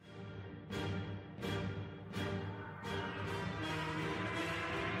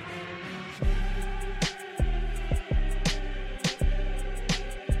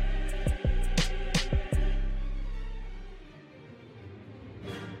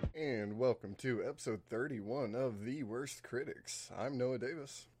and welcome to episode 31 of The Worst Critics. I'm Noah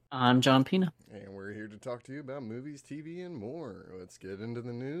Davis. I'm John Pina. And we're here to talk to you about movies, TV, and more. Let's get into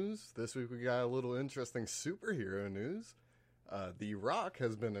the news. This week we got a little interesting superhero news. The Rock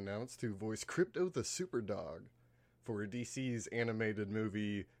has been announced to voice Crypto the Superdog for DC's animated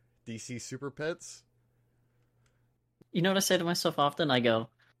movie DC Super Pets. You know what I say to myself often? I go,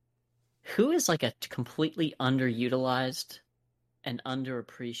 who is like a completely underutilized and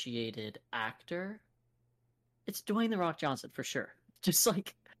underappreciated actor? It's Dwayne "The Rock" Johnson for sure. Just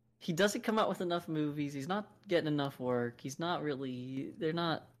like, he doesn't come out with enough movies. He's not getting enough work. He's not really. They're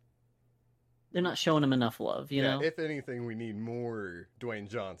not showing him enough love. You know. If anything, we need more Dwayne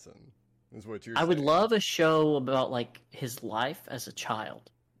Johnson. Is what you're I saying. would love a show about like his life as a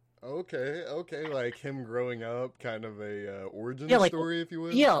child. Okay, like him growing up, kind of a origin story, if you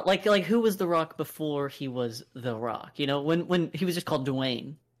will. Yeah, like who was The Rock before he was The Rock? You know, when he was just called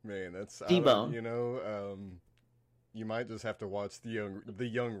Dwayne. Man, that's D-Bone. You might just have to watch the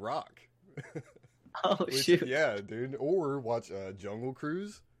young Rock. Oh shoot! Yeah, dude. Or watch Jungle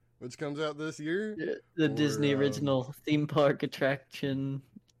Cruise, which comes out this year. The Disney original theme park attraction.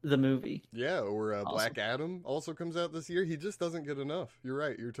 The movie. Yeah, or awesome. Black Adam also comes out this year. He just doesn't get enough. You're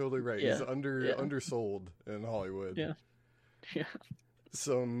right. You're totally right. Yeah. He's undersold in Hollywood. Yeah.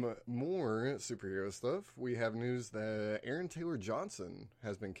 Some more superhero stuff. We have news that Aaron Taylor Johnson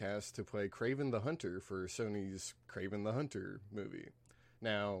has been cast to play Kraven the Hunter for Sony's Kraven the Hunter movie.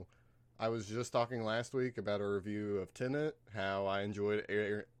 Now, I was just talking last week about a review of Tenet, how I enjoyed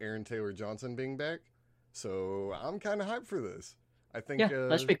Aaron Taylor Johnson being back. So I'm kind of hyped for this. I think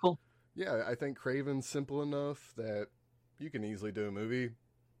that should be cool. Yeah, I think Kraven's simple enough that you can easily do a movie.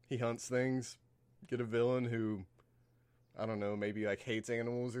 He hunts things, get a villain who, I don't know, maybe like hates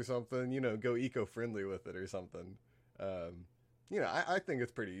animals or something. You know, go eco-friendly with it or something. I think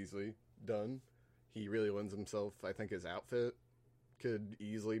it's pretty easily done. He really lends himself. I think his outfit could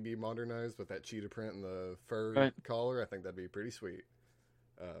easily be modernized with that cheetah print and the fur collar. I think that'd be pretty sweet.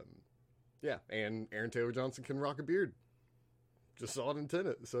 And Aaron Taylor Johnson can rock a beard. Just saw it in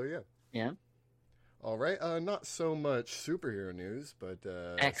Tenet, so yeah. Yeah. All right. Not so much superhero news, but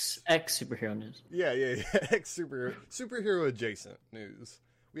X superhero news. Yeah. X superhero adjacent news.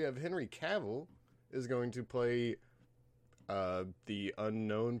 We have Henry Cavill is going to play the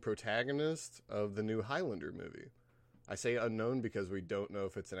unknown protagonist of the new Highlander movie. I say unknown because we don't know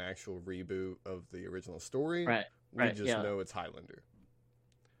if it's an actual reboot of the original story. Right. We just know it's Highlander.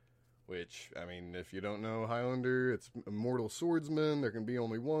 Which, I mean, if you don't know Highlander, it's immortal swordsman. There can be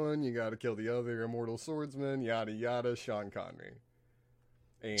only one. You got to kill the other immortal swordsman. Yada, yada. Sean Connery.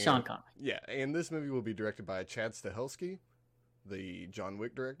 Yeah, and this movie will be directed by Chad Stahelski, the John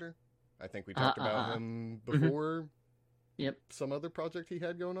Wick director. I think we talked about him before. Mm-hmm. Yep. Some other project he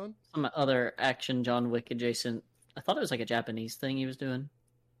had going on? Some other action John Wick adjacent. I thought it was like a Japanese thing he was doing.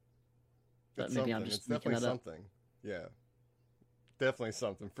 But maybe I'm just making that up. It's definitely something. Yeah. Definitely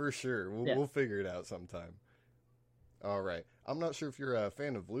something, for sure. We'll figure it out sometime. All right. I'm not sure if you're a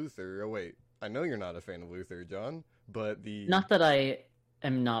fan of Luther. Oh, wait. I know you're not a fan of Luther, John, but the... Not that I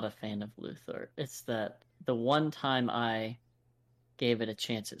am not a fan of Luther. It's that the one time I gave it a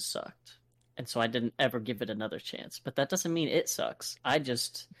chance, it sucked. And so I didn't ever give it another chance. But that doesn't mean it sucks. I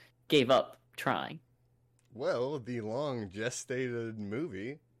just gave up trying. Well, the long gestated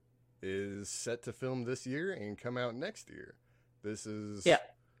movie is set to film this year and come out next year. This is... Yeah.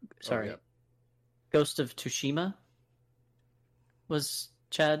 Sorry. Oh, yeah. Ghost of Tsushima was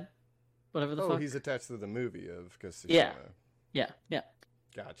Chad, whatever the fuck. Oh, he's attached to the movie of Tsushima. Yeah.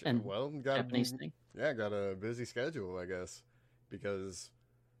 Gotcha. And Japanese thing. Yeah, got a busy schedule, I guess. Because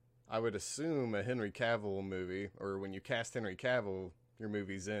I would assume a Henry Cavill movie, or when you cast Henry Cavill, your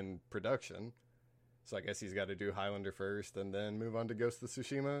movie's in production. So I guess he's got to do Highlander first and then move on to Ghost of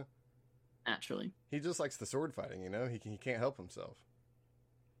Tsushima. Naturally. He just likes the sword fighting, you know? He can't help himself.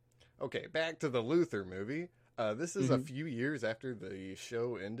 Okay, back to the Luther movie. This is a few years after the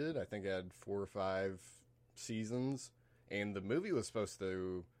show ended. I think it had 4 or 5 seasons. And the movie was supposed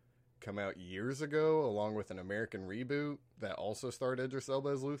to come out years ago, along with an American reboot that also starred Idris Elba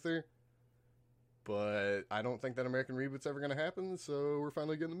as Luther. But I don't think that American reboot's ever going to happen, so we're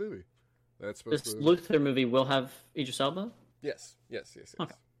finally getting the movie. This Luther movie will have Idris Elba? Yes.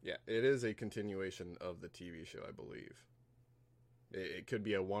 Okay. Yeah, it is a continuation of the TV show, I believe. It could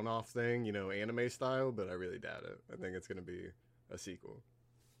be a one-off thing, you know, anime style, but I really doubt it. I think it's going to be a sequel.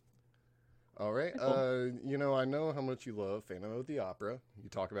 All right. Cool. I know how much you love Phantom of the Opera. You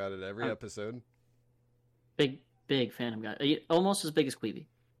talk about it every episode. Big Phantom guy. Almost as big as Queeby.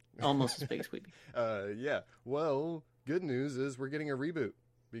 Yeah. Well, good news is we're getting a reboot.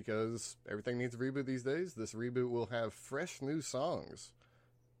 because everything needs a reboot these days. This reboot will have fresh new songs.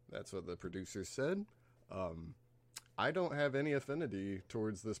 That's what the producers said. I don't have any affinity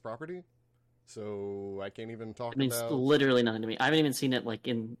towards this property, so I can't even talk It means about... literally nothing to me. I haven't even seen it like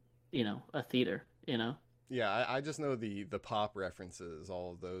in, a theater, Yeah, I just know the pop references,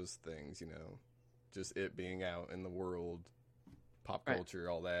 all of those things, just it being out in the world, pop culture,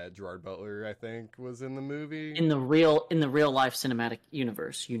 all that. Gerard Butler, I think, was in the movie. In the real life cinematic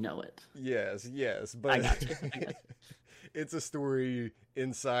universe, it. Yes, but I got you. it's a story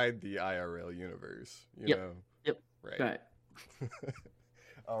inside the IRL universe, you know? Yep. Right.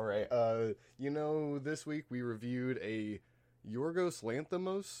 All right. This week we reviewed a Yorgos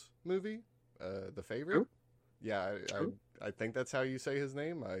Lanthimos movie, The Favorite. True. Yeah, I think that's how you say his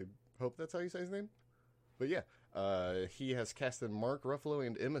name. I hope that's how you say his name. But yeah, he has casted Mark Ruffalo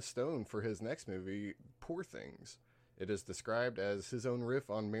and Emma Stone for his next movie, Poor Things. It is described as his own riff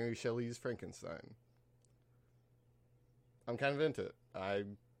on Mary Shelley's Frankenstein. I'm kind of into it. I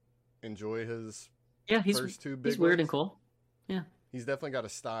enjoy his first two big he's weird ones. and cool. Yeah. He's definitely got a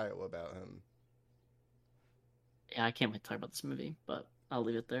style about him. Yeah, I can't wait to talk about this movie, but I'll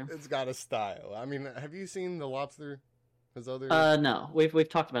leave it there. It's got a style. I mean, have you seen The Lobster? His other... No. We've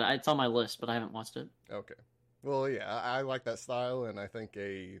talked about it. It's on my list, but I haven't watched it. Okay. Well, yeah, I like that style, and I think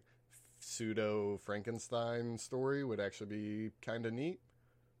a pseudo Frankenstein story would actually be kind of neat.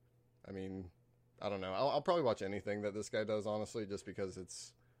 I mean, I don't know. I'll probably watch anything that this guy does, honestly, just because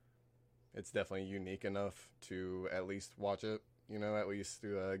it's definitely unique enough to at least watch it. At least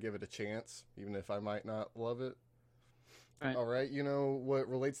to give it a chance, even if I might not love it. Right. All right, what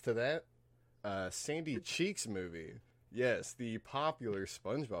relates to that? Sandy Cheeks movie. Yes, the popular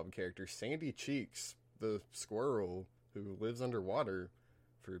SpongeBob character, Sandy Cheeks, the squirrel who lives underwater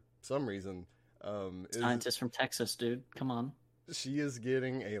for some reason. Scientist from Texas, dude. Come on. She is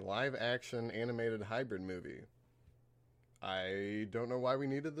getting a live-action animated hybrid movie. I don't know why we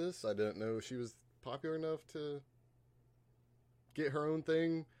needed this. I didn't know she was popular enough to get her own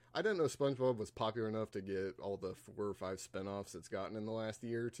thing. I didn't know SpongeBob was popular enough to get all the 4 or 5 spinoffs it's gotten in the last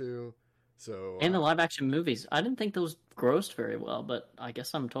year or two. So, and the live-action movies. I didn't think those grossed very well, but I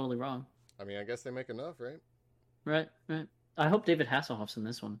guess I'm totally wrong. I mean, I guess they make enough, right? Right. I hope David Hasselhoff's in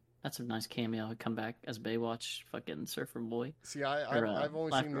this one. That's a nice cameo. He'd come back as Baywatch fucking surfer boy. See, I've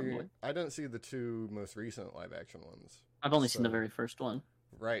only seen I didn't see the 2 most recent live-action ones. I've only seen the very first one.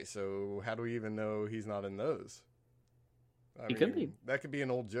 Right, so how do we even know he's not in those? He could be. That could be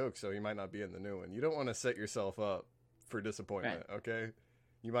an old joke, so he might not be in the new one. You don't want to set yourself up for disappointment, okay?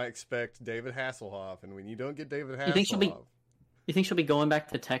 You might expect David Hasselhoff, and when you don't get David Hasselhoff... You think she'll be going back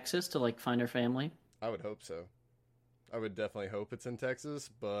to Texas to, find her family? I would hope so. I would definitely hope it's in Texas,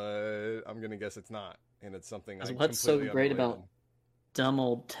 but I'm going to guess it's not, and it's something what's so great about dumb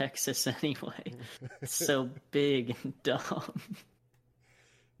old Texas anyway? It's so big and dumb.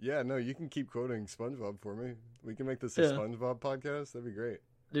 Yeah, no, you can keep quoting SpongeBob for me. We can make this a SpongeBob podcast. That'd be great.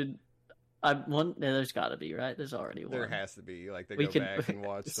 Dude, there's got to be, right? There's already one. There has to be. They go back and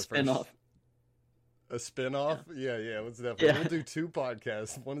watch the first... A spin-off? Yeah, let's definitely... Yeah. We'll do 2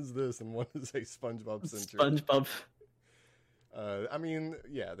 podcasts. One is this, and one is a SpongeBob century. SpongeBob. I mean,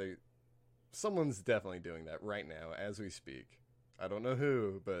 yeah, someone's definitely doing that right now as we speak. I don't know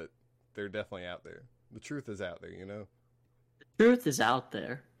who, but they're definitely out there. The truth is out there, The truth is out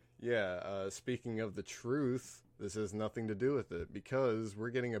there. Yeah, speaking of the truth, this has nothing to do with it because we're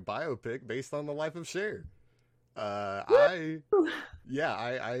getting a biopic based on the life of Cher. I'm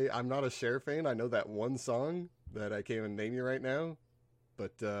not a Cher fan. I know that one song that I can't even name you right now,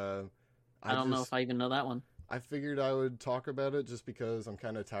 but I don't know if I even know that one. I figured I would talk about it just because I'm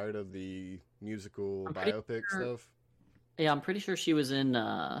kind of tired of the musical biopic stuff. Yeah, I'm pretty sure she was in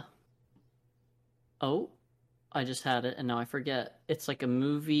I just had it and now I forget. It's like a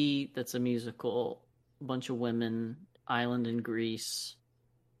movie that's a musical, a bunch of women, island in Greece.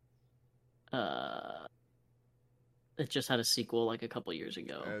 It just had a sequel a couple years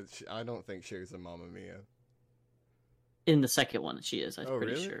ago. I don't think Cher's a Mamma Mia. In the second one, she is. I'm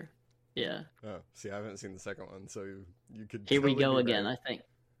pretty really? sure. Yeah. Oh, see, I haven't seen the second one, so you could. Here we go again. Right. I think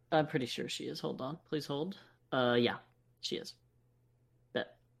I'm pretty sure she is. Hold on, please hold. Yeah, she is.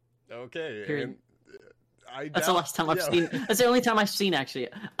 Bet. Okay. Period. That's the last time I've seen. That's the only time I've seen. Actually,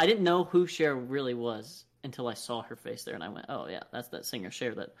 I didn't know who Cher really was until I saw her face there, and I went, "Oh yeah, that's that singer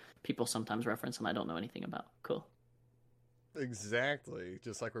Cher that people sometimes reference, and I don't know anything about." Cool. Exactly,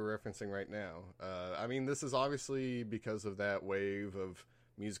 just like we're referencing right now. I mean, this is obviously because of that wave of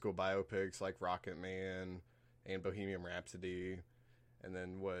musical biopics like Rocket Man and Bohemian Rhapsody, and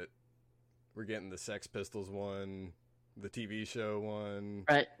then we're getting the Sex Pistols one the TV show one.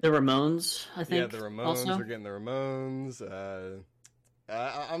 Right. The Ramones, I think. Yeah, the Ramones. Also. We're getting the Ramones.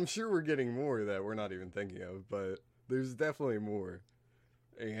 I'm sure we're getting more that we're not even thinking of, but there's definitely more.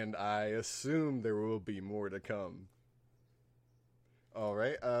 And I assume there will be more to come. All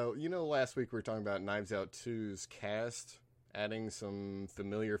right. Last week we were talking about Knives Out 2's cast, adding some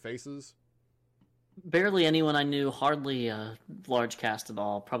familiar faces. Barely anyone I knew, hardly a large cast at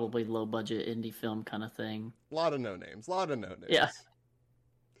all. Probably low budget indie film kind of thing. A lot of no names. Yeah.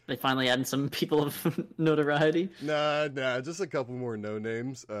 They finally added some people of notoriety. Nah, just a couple more no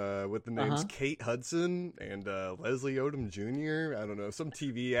names. With the names Kate Hudson and Leslie Odom Jr. I don't know, some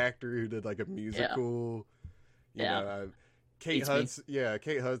TV actor who did like a musical. Kate Hudson. Yeah,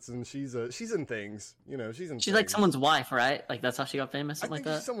 Kate Hudson. She's in things. She's like someone's wife, right? Like that's how she got famous, something like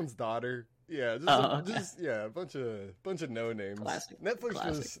that. She's someone's daughter. Yeah, a bunch of no names. Classic. Netflix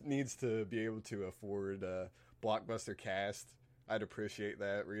just needs to be able to afford a blockbuster cast. I'd appreciate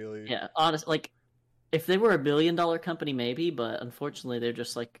that, really. Yeah, honestly, like if they were $1 billion company, maybe, but unfortunately, they're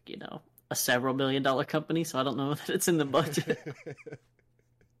just like a several $1 billion company, so I don't know that it's in the budget.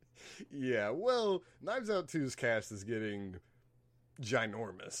 Yeah, well, Knives Out 2's cast is getting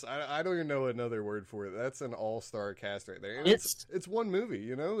ginormous. I don't even know another word for it. That's an all-star cast right there. And it's one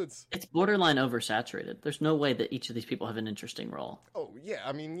movie, It's borderline oversaturated. There's no way that each of these people have an interesting role. Oh, yeah.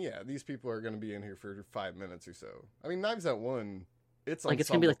 I mean, these people are going to be in here for 5 minutes or so. I mean, Knives Out 1, its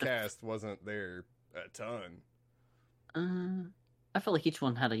ensemble cast wasn't there a ton. I felt like each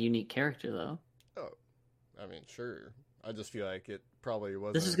one had a unique character, though. Oh, I mean, sure. I just feel like it probably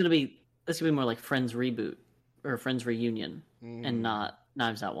wasn't. This is going to be more like Friends Reboot or Friends Reunion, and not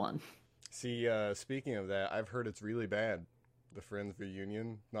Knives Out 1. See, speaking of that, I've heard it's really bad, the Friends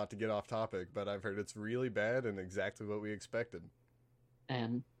Reunion. Not to get off topic, but I've heard it's really bad and exactly what we expected.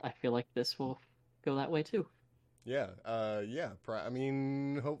 And I feel like this will go that way too. Yeah, I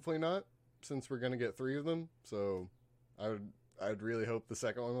mean, hopefully not, since we're going to get 3 of them, so I'd really hope the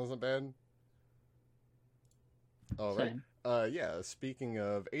second one wasn't bad. All right. Speaking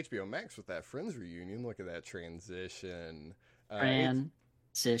of HBO Max with that Friends reunion, look at that transition.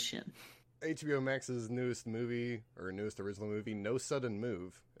 Transition. HBO Max's newest original movie, No Sudden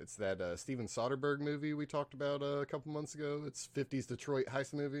Move. It's that Steven Soderbergh movie we talked about a couple months ago. It's 50s Detroit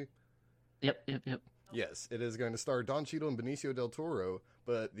heist movie. Yep. Yes, it is going to star Don Cheadle and Benicio del Toro,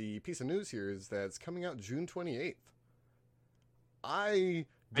 but the piece of news here is that it's coming out June 28th.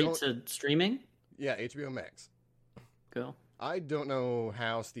 It's streaming? Yeah, HBO Max. Cool. I don't know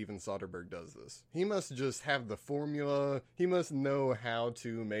how Steven Soderbergh does this. He must just have the formula. He must know how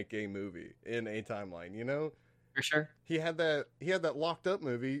to make a movie in a timeline, For sure. He had that Locked Up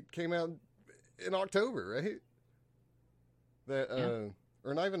movie, came out in October, right?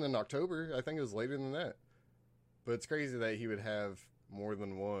 Or not even in October. I think it was later than that. But it's crazy that he would have more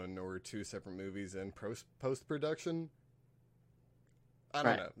than 1 or 2 separate movies in post-production. I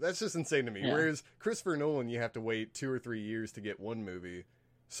don't know. That's just insane to me. Yeah. Whereas Christopher Nolan, you have to wait 2 or 3 years to get one movie.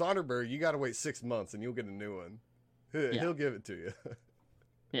 Soderbergh, you got to wait 6 months and you'll get a new one. He'll give it to you.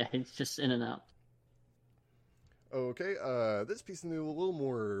 Yeah, he's just in and out. Okay, this piece of news a little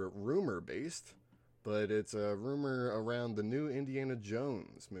more rumor-based, but it's a rumor around the new Indiana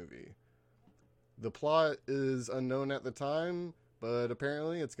Jones movie. The plot is unknown at the time, but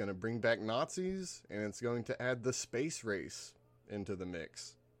apparently it's going to bring back Nazis, and it's going to add the space race into the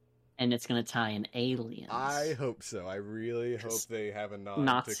mix. And it's going to tie in aliens. I hope so. I really hope they have a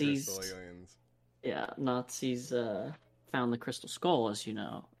nod to crystal aliens. Yeah, Nazis found the crystal skull, as you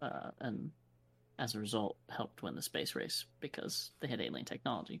know, and as a result helped win the space race because they had alien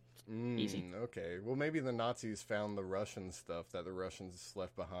technology. Easy. Okay. Well, maybe the Nazis found the Russian stuff that the Russians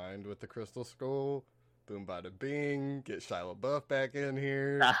left behind with the crystal skull. Boom, bada bing. Get Shia LaBeouf back in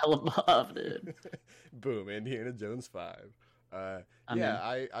here. Shia LaBeouf, dude. Boom, Indiana Jones 5. I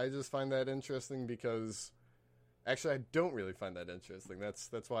just find that interesting because actually I don't really find that interesting.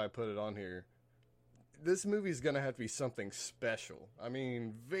 That's why I put it on here. This movie's gonna have to be something special. I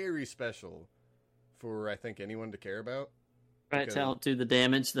mean, very special for I think anyone to care about. Right, to outdo the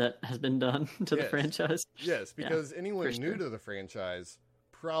damage that has been done to the franchise. Yes, because anyone new to the franchise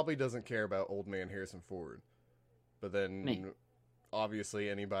probably doesn't care about Old Man Harrison Ford. But then obviously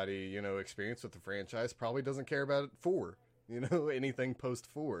anybody, experienced with the franchise probably doesn't care about 4. Anything post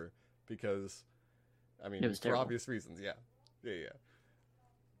 4 because, I mean, for terrible. Obvious reasons, yeah.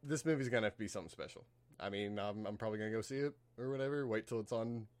 This movie's gonna have to be something special. I mean, I'm probably gonna go see it or whatever. Wait till it's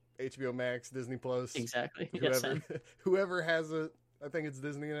on HBO Max, Disney Plus. Exactly. Whoever has it, I think it's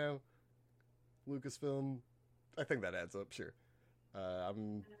Disney now. Lucasfilm, I think that adds up. Sure,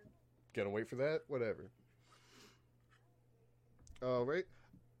 I'm gonna wait for that. Whatever. All right.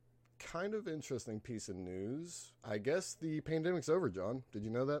 Kind of interesting piece of news. I guess the pandemic's over, John. Did you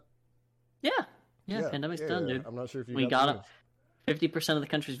know that? Yeah, pandemic's done, dude. I'm not sure if you We got the got news. 50% of the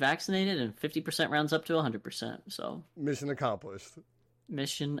country's vaccinated, and 50% rounds up to 100%. So, Mission accomplished.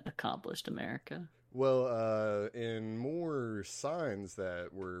 mission accomplished, America. Well, in more signs that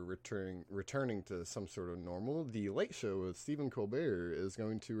we're returning to some sort of normal, the Late Show with Stephen Colbert is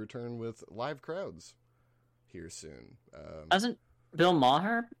going to return with live crowds here soon. Hasn't Bill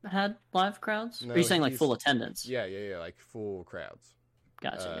Maher had live crowds? No, Are you saying like he's- full attendance? Yeah, like full crowds.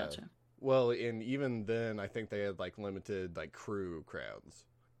 Gotcha. Well, and even then, I think they had like limited like crew crowds.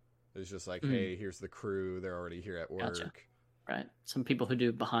 It's just like, hey, here's the crew. They're already here at work. Gotcha. Right. Some people who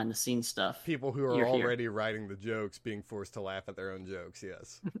do behind the scenes stuff. People who are You're here. already writing the jokes being forced to laugh at their own jokes.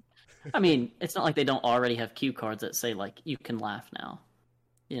 Yes. I mean, it's not like they don't already have cue cards that say like you can laugh now.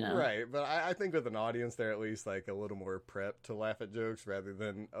 You know. Right, but I think with an audience, they're at least like a little more prepped to laugh at jokes rather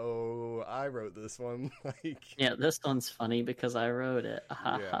than, oh, I wrote this one. Like, Yeah, this one's funny because I wrote it.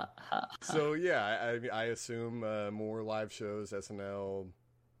 Ha Yeah. ha ha. so yeah, I assume more live shows, SNL,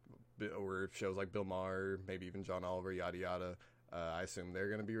 or shows like Bill Maher, maybe even John Oliver, yada yada. I assume they're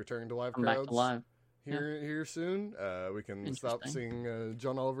going to be returning to live Come crowds back to live. here soon. We can stop Interesting. seeing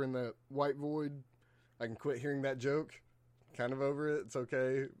John Oliver in that white void. I can quit hearing that joke. Kind of over it. It's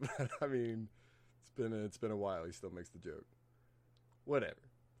okay. But I mean, it's been a while. He still makes the joke. Whatever.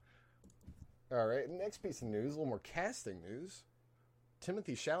 All right. Next piece of news, a little more casting news.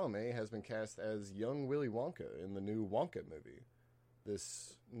 Timothy Chalamet has been cast as young Willy Wonka in the new Wonka movie.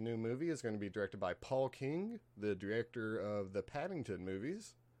 This new movie is going to be directed by Paul King, the director of the Paddington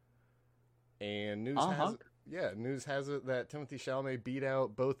movies. And news has it that Timothy Chalamet beat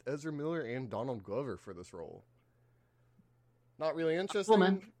out both Ezra Miller and Donald Glover for this role. Not really interesting,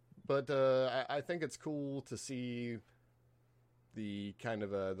 man. but I think it's cool to see the kind of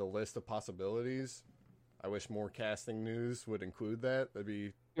the list of possibilities. I wish more casting news would include that. That'd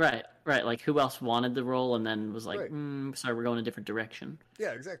be Right. Like who else wanted the role and then was like, Right. sorry, we're going a different direction.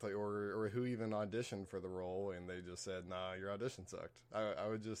 yeah, exactly. Or who even auditioned for the role and they just said, nah, your audition sucked. I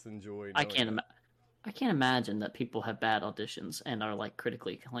would just enjoy. I knowing that. I can't imagine that people have bad auditions and are like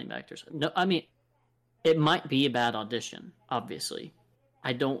critically acclaimed actors. No, I mean, it might be a bad audition, obviously.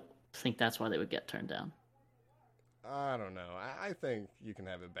 I don't think that's why they would get turned down. I don't know. I think you can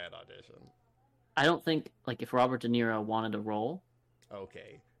have a bad audition. I don't think, like, if Robert De Niro wanted a role,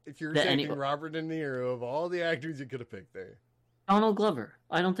 Okay. If you're That taking any- Robert De Niro of all the actors you could have picked there. Donald Glover.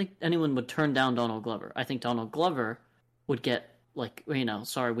 I don't think anyone would turn down Donald Glover. I think Donald Glover would get, like,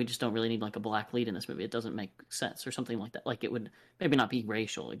 sorry, we just don't really need, like, a black lead in this movie. It doesn't make sense, or something like that. Like, it would maybe not be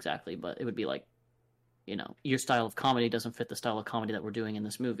racial exactly, but it would be like, your style of comedy doesn't fit the style of comedy that we're doing in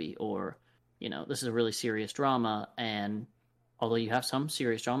this movie, or, this is a really serious drama, and although you have some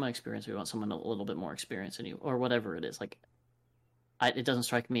serious drama experience, we want someone a little bit more experience in you, or whatever it is. Like, it doesn't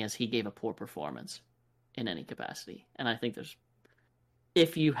strike me as he gave a poor performance in any capacity. And I think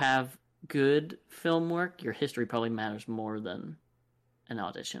if you have good film work, your history probably matters more than an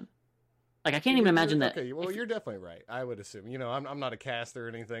audition. Like, I can't even imagine that. Okay, well, you're definitely right. I would assume. I'm not a caster or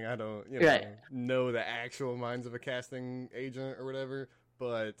anything. I don't, Right. know the actual minds of a casting agent or whatever.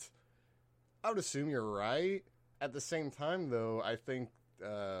 But I would assume you're right. At the same time, though, I think,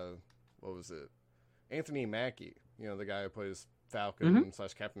 what was it? Anthony Mackie, the guy who plays Falcon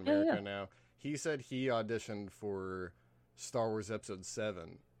 / Captain America now. He said he auditioned for Star Wars Episode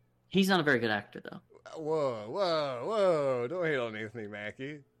 7. He's not a very good actor, though. Whoa. Don't hate on Anthony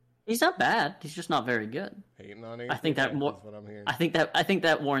Mackie. He's not bad. He's just not very good. Hating on Anthony I think that Mackie is what I'm hearing. I think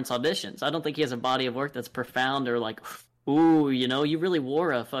that warrants auditions. I don't think he has a body of work that's profound or like, ooh, you really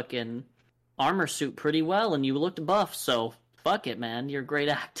wore a fucking armor suit pretty well and you looked buff, so fuck it, man. You're a great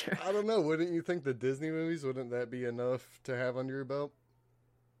actor. I don't know. Wouldn't you think the Disney movies, wouldn't that be enough to have under your belt?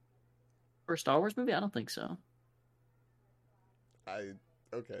 For a Star Wars movie, I don't think so.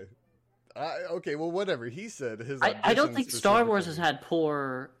 Okay, well, whatever. He said his I don't audition think Star Wars has specifically- had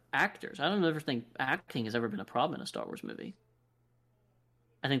poor actors. I don't ever think acting has ever been a problem in a Star Wars movie.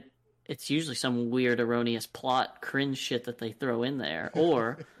 I think it's usually some weird, erroneous plot cringe shit that they throw in there,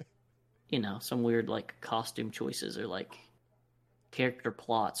 or some weird like costume choices or like character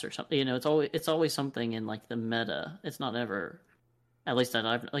plots or something. It's always something in like the meta. It's not ever, at least that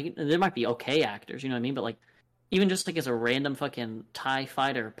I've like. There might be okay actors, you know what I mean, but like. Even just like as a random fucking TIE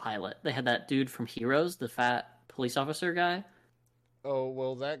fighter pilot, they had that dude from Heroes, the fat police officer guy. Oh,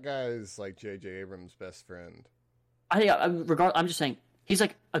 well, that guy's like J.J. Abrams' best friend. I'm just saying, he's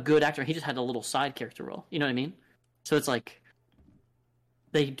like a good actor. He just had a little side character role. You know what I mean? So it's like,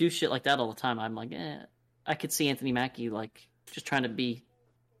 they do shit like that all the time. I'm like, I could see Anthony Mackie like just trying to be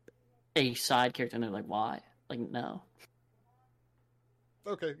a side character, and they're like, why? Like, no.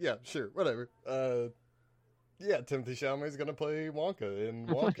 Okay, yeah, sure, whatever. Yeah, Timothy Chalamet's gonna play Wonka in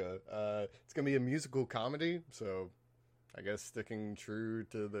Wonka. It's gonna be a musical comedy, so I guess sticking true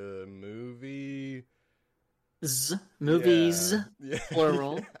to the movie. Movies, Yeah.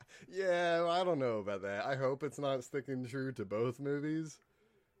 plural. Yeah, I don't know about that. I hope it's not sticking true to both movies.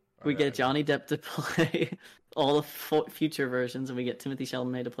 We get Johnny Depp to play all the future versions, and we get Timothy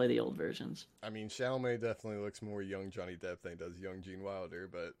Chalamet to play the old versions. I mean, Chalamet definitely looks more young Johnny Depp than he does young Gene Wilder,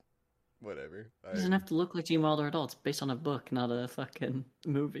 but whatever. It doesn't have to look like Gene Wilder at all. It's based on a book, not a fucking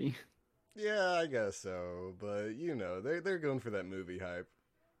movie. Yeah, I guess so, but you know, they're going for that movie hype.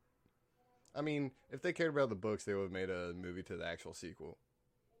 I mean, if they cared about the books, they would have made a movie to the actual sequel.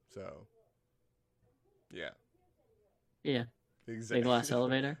 So, yeah. Yeah. Exactly. Big glass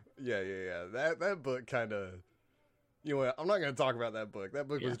elevator. Yeah. That book kind of... You know what? I'm not going to talk about that book. That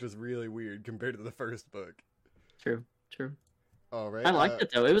book was just really weird compared to the first book. True. All right. I liked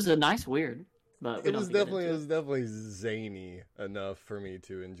it, though. It was a nice weird. But it was definitely zany enough for me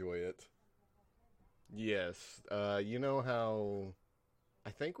to enjoy it. Yes. You know how... I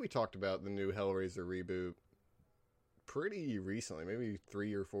think we talked about the new Hellraiser reboot pretty recently, maybe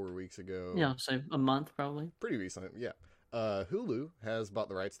 3 or 4 weeks ago. Yeah, so a month probably. Pretty recent, yeah. Hulu has bought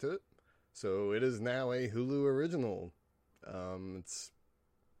the rights to it, so it is now a Hulu original. It's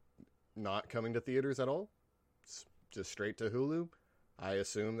not coming to theaters at all. It's just straight to Hulu. I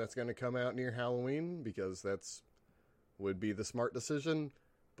assume that's going to come out near Halloween because would be the smart decision,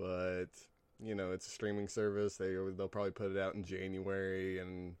 but... You know, it's a streaming service. They'll probably put it out in January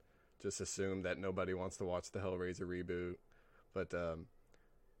and just assume that nobody wants to watch the Hellraiser reboot. But,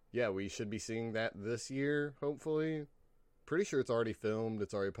 yeah, we should be seeing that this year, hopefully. Pretty sure it's already filmed.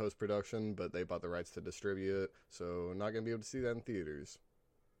 It's already post-production, but they bought the rights to distribute it. So, not going to be able to see that in theaters.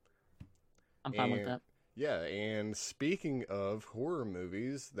 I'm fine with that. Yeah, and speaking of horror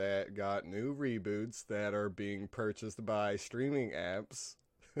movies that got new reboots that are being purchased by streaming apps...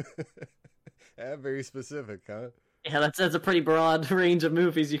 Yeah, very specific, huh? Yeah, that's a pretty broad range of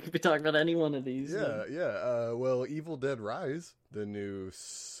movies. You could be talking about any one of these. Yeah. Well, Evil Dead Rise, the new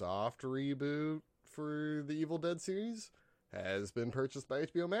soft reboot for the Evil Dead series, has been purchased by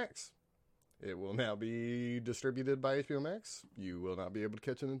HBO Max. It will now be distributed by HBO Max. You will not be able to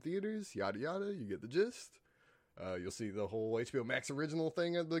catch it in theaters. Yada yada. You get the gist. You'll see the whole HBO Max original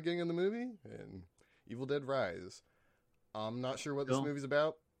thing at the beginning of the movie and Evil Dead Rise. I'm not sure what this movie's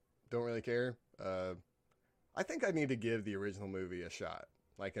about. Don't really care. I think I need to give the original movie a shot.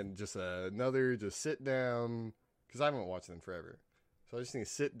 Like, just sit down, because I haven't watched them forever. So I just need to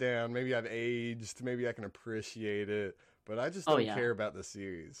sit down. Maybe I've aged. Maybe I can appreciate it. But I just don't care about the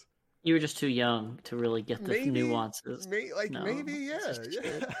series. You were just too young to really get the nuances. Maybe, yeah.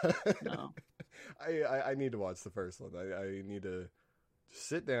 No. I need to watch the first one. I need to just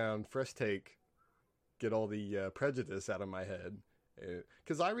sit down, fresh take, get all the prejudice out of my head.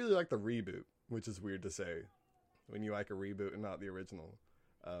 Because I really like the reboot, which is weird to say when you like a reboot and not the original.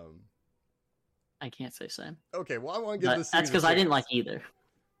 I can't say same. Okay, well, I want to give this series that's because I didn't like either.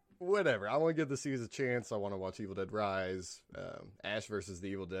 Whatever. I want to give the series a chance. I want to watch Evil Dead Rise. Ash versus the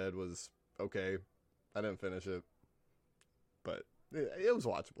Evil Dead was okay. I didn't finish it, but it was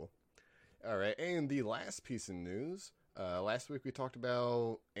watchable. All right, and the last piece of news. Last week we talked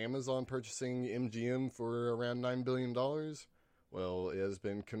about Amazon purchasing MGM for around $9 billion. Well, it has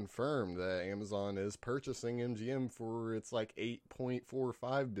been confirmed that Amazon is purchasing MGM for its like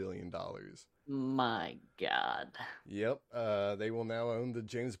 $8.45 billion. My God. Yep. They will now own the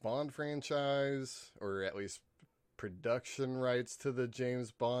James Bond franchise, or at least production rights to the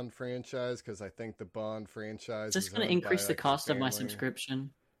James Bond franchise, because I think the Bond franchise is this going to increase the cost of my subscription?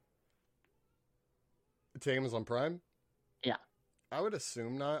 To Amazon Prime? Yeah. I would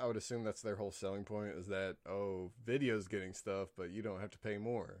assume not. I would assume that's their whole selling point is that, video's getting stuff, but you don't have to pay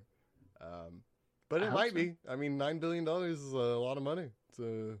more. But it might be. I mean, $9 billion is a lot of money.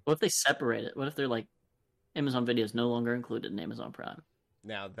 What if they separate it? What if they're like, Amazon Video is no longer included in Amazon Prime?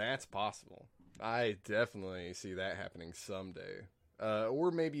 Now, that's possible. I definitely see that happening someday.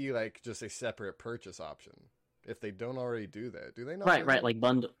 Or maybe like just a separate purchase option. If they don't already do that. Do they not? Right. Like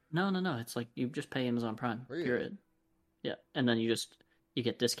bundle. No. It's like you just pay Amazon Prime. Really? Period. Yeah, and then you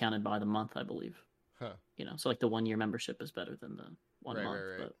get discounted by the month, I believe. Huh. So like the 1-year membership is better than the 1 month.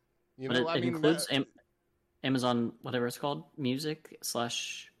 Right. But it includes Amazon, whatever it's called, music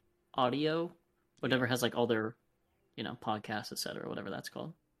 / audio, whatever has like all their, podcasts, etc., whatever that's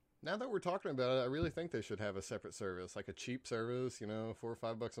called. Now that we're talking about it, I really think they should have a separate service, like a cheap service, $4 or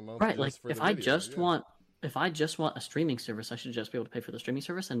 $5 a month. Right, like if I just want if I just want a streaming service, I should just be able to pay for the streaming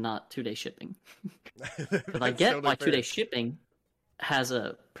service and not 2-day shipping. Because I That's get totally why fair. 2-day shipping has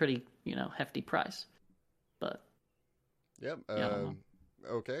a pretty, hefty price. But Yep. yeah, I don't know.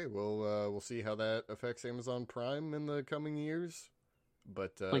 Okay. We'll see how that affects Amazon Prime in the coming years.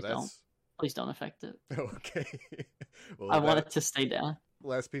 But Please don't. that's Please don't affect it. okay. Well, I want it to stay down.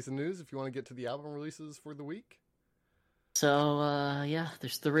 last piece of news. If you want to get to the album releases for the week. So, yeah,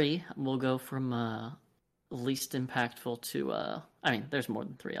 there's 3. We'll go from least impactful to, I mean, there's more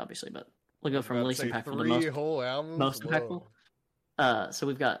than 3, obviously, but we'll go from least impactful to three whole albums. most impactful. So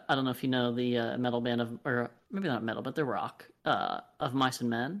we've got, I don't know if you know the metal band of, or maybe not metal, but they're rock, of Mice and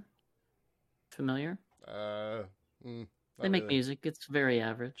Men. Familiar? They make music. It's very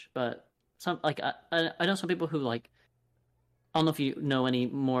average, but some, like, I know some people who, like, I don't know if you know any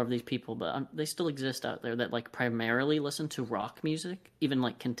more of these people, but they still exist out there that, like, primarily listen to rock music, even,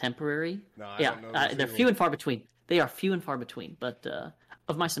 like, contemporary. No, I don't know they're few and far between. They are few and far between, but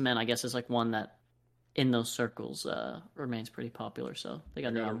of Mice and Men, I guess, is, like, one that in those circles remains pretty popular, so they got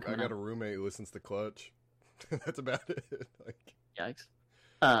I new album coming got out. a roommate who listens to Clutch. That's about it. Like, Yikes.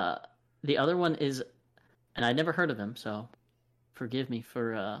 The other one is, and I never heard of him, so forgive me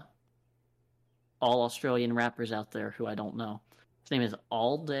for all Australian rappers out there who I don't know. His name is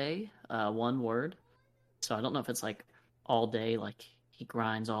All Day, one word. So I don't know if it's like all day, like he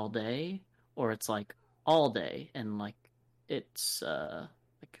grinds all day, or it's like all day, and like it's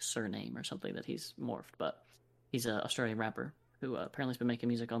like a surname or something that he's morphed. But he's an Australian rapper who apparently has been making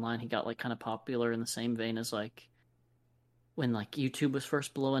music online. He got like kind of popular in the same vein as like when like YouTube was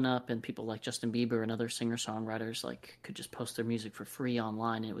first blowing up and people like Justin Bieber and other singer-songwriters like could just post their music for free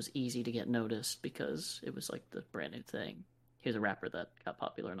online, and it was easy to get noticed because it was like the brand new thing. He was a rapper that got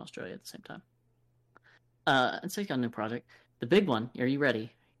popular in Australia at the same time. And so he got a new project. The big one, are you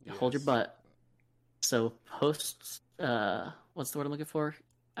ready? yes. Hold your butt. So post, what's the word I'm looking for?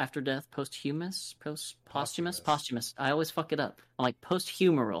 After death, posthumous? Posthumous. I always fuck it up. I'm like,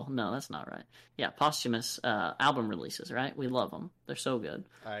 posthumoral. No, that's not right. Yeah, posthumous album releases, right? We love them. They're so good.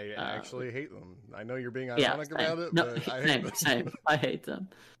 I actually hate them. I know you're being ironic about it, no, but I hate them. Same. I hate them.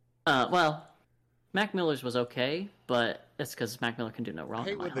 Well, Mac Miller's was okay, but it's because Mac Miller can do no wrong. I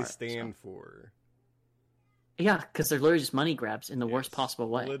hate what they heart, stand for. Yeah, because they're literally just money grabs in the worst possible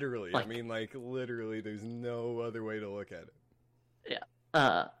way. Literally. Like, I mean, like, literally, there's no other way to look at it. Yeah.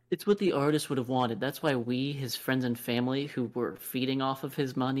 It's what the artist would have wanted. That's why we, his friends and family, who were feeding off of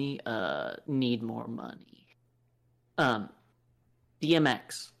his money, need more money.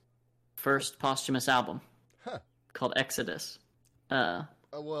 DMX, first posthumous album, called Exodus.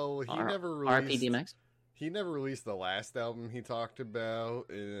 Well, he never RP released. DMX. He never released the last album he talked about.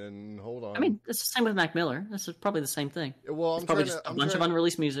 And hold on. I mean, it's the same with Mac Miller. This is probably the same thing. Well, it's probably just a bunch of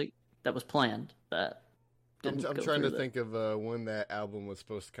unreleased music that was planned that. I'm trying to think of when that album was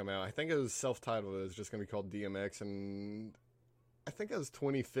supposed to come out. I think it was self-titled. It was just going to be called DMX, and I think it was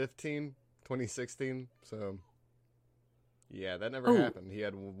 2015, 2016. So, yeah, that never happened. He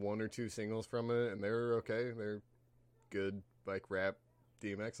had 1 or 2 singles from it, and they're okay. They're good, like, rap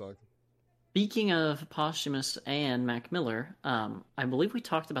DMX songs. Speaking of posthumous and Mac Miller, I believe we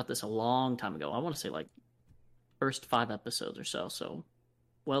talked about this a long time ago. I want to say, like, first 5 episodes or so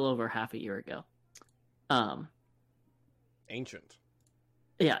well over half a year ago. Ancient.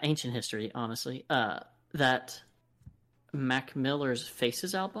 Yeah, ancient history, honestly. That Mac Miller's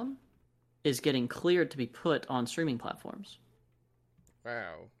Faces album is getting cleared to be put on streaming platforms.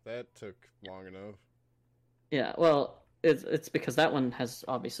 Wow, that took long enough. Yeah, well, it's because that one has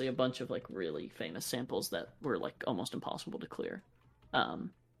obviously a bunch of like really famous samples that were like almost impossible to clear.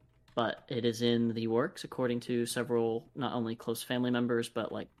 But it is in the works, according to several, not only close family members,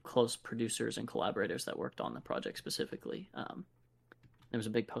 but like close producers and collaborators that worked on the project specifically. There was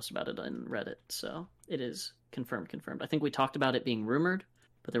a big post about it on Reddit, so it is confirmed. I think we talked about it being rumored,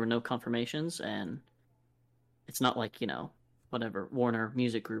 but there were no confirmations, and it's not like, whatever, Warner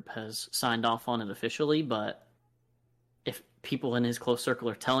Music Group has signed off on it officially, but if people in his close circle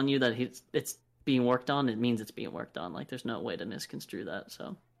are telling you that it's being worked on, it means it's being worked on. Like, there's no way to misconstrue that,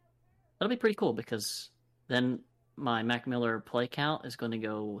 so... That'll be pretty cool because then my Mac Miller play count is going to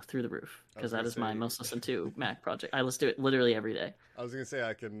go through the roof because that is my most listened to Mac project. I listen to it literally every day. I was going to say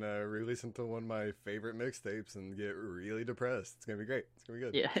I can re-listen to one of my favorite mixtapes and get really depressed. It's going to be great. It's going to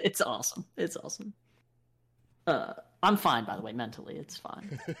be good. Yeah, it's awesome. I'm fine, by the way, mentally. It's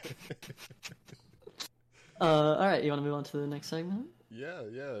fine. All right, you want to move on to the next segment? Yeah.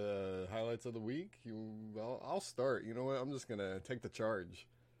 Highlights of the week. I'll start. You know what? I'm just going to take the charge.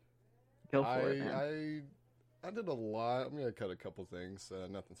 Go for it, man. I did a lot. I'm going to cut a couple things.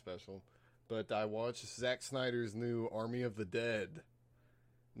 Nothing special. but I watched Zack Snyder's new Army of the Dead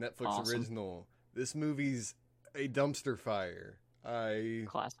Netflix original. This movie's a dumpster fire.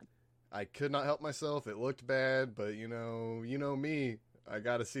 Classic. I could not help myself. It looked bad, but you know me. I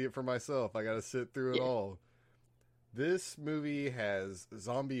got to see it for myself. I got to sit through it all. This movie has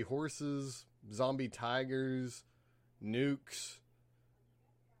zombie horses, zombie tigers, nukes.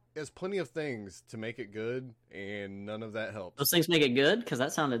 It has plenty of things to make it good, and none of that helps. Those things make it good? Because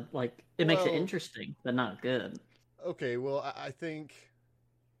that sounded like it makes it interesting, but not good. Okay, well, I think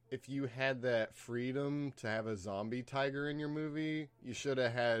if you had that freedom to have a zombie tiger in your movie, you should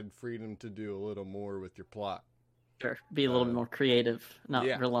have had freedom to do a little more with your plot. Sure, be a little bit more creative, not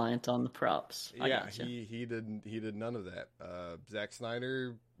reliant on the props. He did none of that. Zack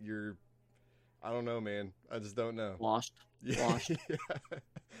Snyder, I don't know, man. I just don't know. Washed.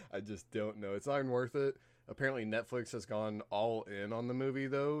 I just don't know. It's not even worth it. Apparently Netflix has gone all in on the movie,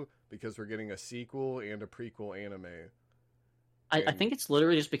 though, because we're getting a sequel and a prequel anime. I think it's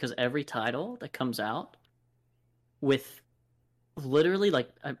literally just because every title that comes out with literally, like,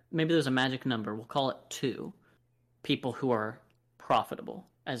 maybe there's a magic number. We'll call it 2 people who are profitable.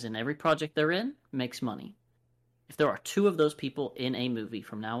 As in, every project they're in makes money. If there are 2 of those people in a movie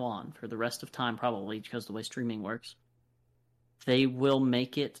from now on, for the rest of time probably, because of the way streaming works, they will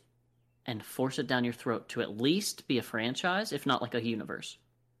make it and force it down your throat to at least be a franchise, if not like a universe.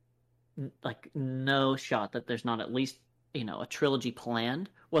 Like, no shot that there's not at least, a trilogy planned.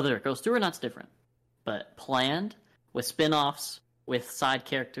 Whether it goes through or not's different. But planned, with spin-offs, with side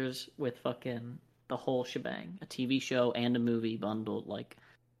characters, with fucking the whole shebang. A TV show and a movie bundled, like,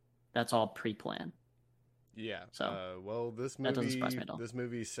 that's all pre-planned. Yeah. So, well, this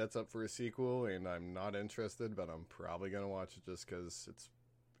movie sets up for a sequel, and I'm not interested, but I'm probably gonna watch it just because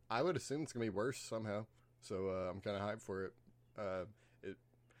I would assume it's gonna be worse somehow. So I'm kind of hyped for it.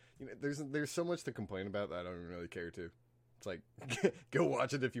 There's so much to complain about that I don't even really care to. It's like, go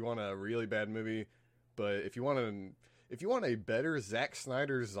watch it if you want a really bad movie, but if you want a better Zack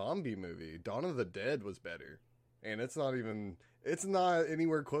Snyder zombie movie, Dawn of the Dead was better, and it's not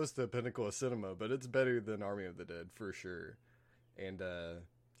anywhere close to the pinnacle of cinema, but it's better than Army of the Dead for sure. And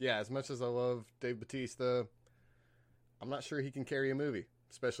as much as I love Dave Bautista, I'm not sure he can carry a movie,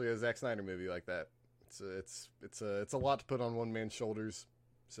 especially a Zack Snyder movie like that. It's a lot to put on one man's shoulders,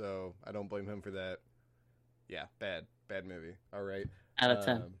 so I don't blame him for that. Yeah, bad movie. All right, out of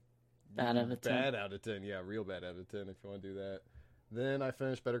 10. Bad out of 10. Bad out of 10. Yeah, real bad out of 10. If you want to do that, then I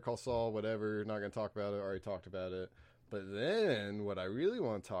finished Better Call Saul. Whatever. Not gonna talk about it. Already talked about it. But then, what I really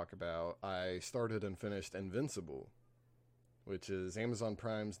want to talk about, I started and finished Invincible, which is Amazon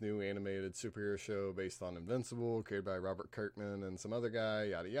Prime's new animated superhero show based on Invincible, created by Robert Kirkman and some other guy,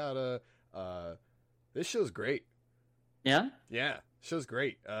 yada yada. This show's great. Yeah? Yeah, show's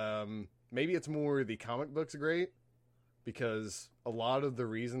great. Maybe it's more the comic book's great, because a lot of the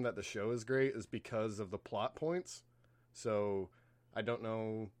reason that the show is great is because of the plot points. So, I don't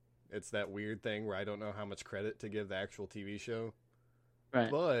know... It's that weird thing where I don't know how much credit to give the actual TV show.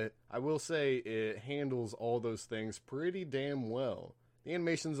 Right. But I will say it handles all those things pretty damn well. The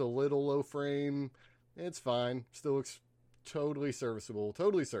animation's a little low frame. It's fine. Still looks totally serviceable.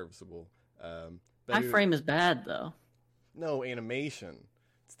 High frame is bad, though. No, animation.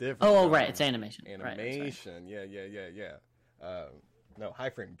 It's different. Oh, right. It's animation. Animation. Right, yeah. No, high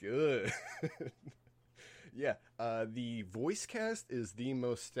frame, good. Yeah, the voice cast is the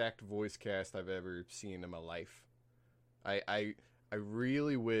most stacked voice cast I've ever seen in my life. I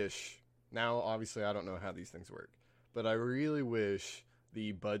really wish... Now, obviously, I don't know how these things work, but I really wish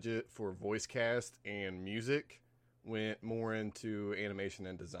the budget for voice cast and music went more into animation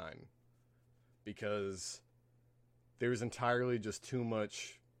and design. Because there's entirely just too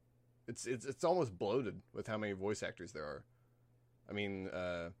much... It's almost bloated with how many voice actors there are. I mean,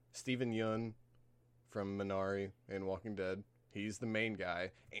 Steven Yeun from Minari and Walking Dead. He's the main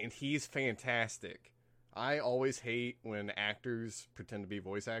guy, and he's fantastic. I always hate when actors pretend to be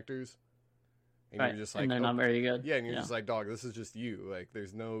voice actors. And right. You're just like, and they're not very good. Yeah, and you're just like, dog, this is just you. Like,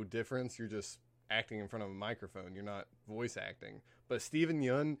 there's no difference. You're just acting in front of a microphone. You're not voice acting. But Steven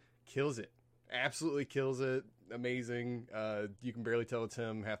Yeun kills it. Absolutely kills it. Amazing. You can barely tell it's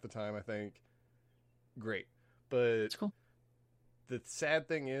him half the time, I think. Great. But it's cool. The sad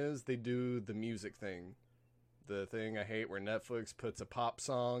thing is they do the music thing. The thing I hate where Netflix puts a pop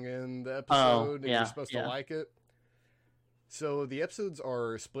song in the episode and you're supposed to like it. So the episodes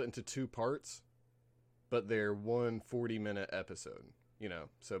are split into 2 parts, but they're 1 40-minute episode,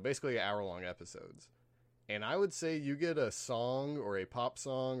 so basically hour-long episodes. And I would say you get a song or a pop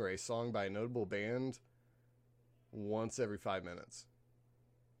song or a song by a notable band once every 5 minutes.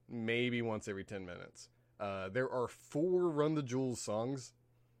 maybe once every 10 minutes. There are 4 Run the Jewels songs.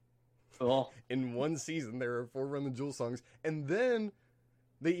 Cool. In one season, there are 4 Run the Jewels songs. And then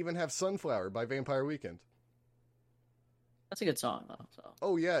they even have Sunflower by Vampire Weekend. That's a good song, though. So.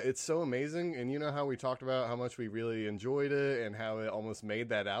 Oh, yeah, it's so amazing. And you know how we talked about how much we really enjoyed it and how it almost made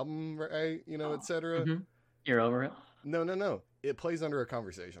that album, right? You know, etc. Mm-hmm. You're over it? No. It plays under a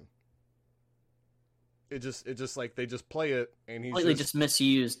conversation. It just like they just play it and he's completely just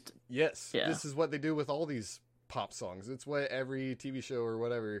misused. Yes. Yeah. This is what they do with all these pop songs. It's what every TV show or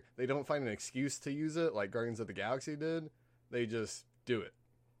whatever, they don't find an excuse to use it like Guardians of the Galaxy did. They just do it.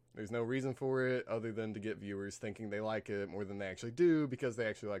 There's no reason for it other than to get viewers thinking they like it more than they actually do because they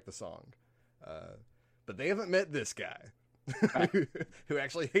actually like the song. But they haven't met this guy Right. who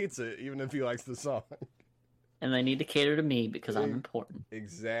actually hates it even if he likes the song. And they need to cater to me because I'm important.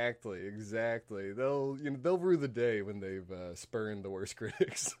 Exactly. They'll rue the day when they've spurned the worst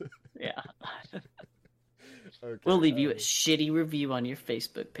critics. Yeah. Okay, We'll leave you a shitty review on your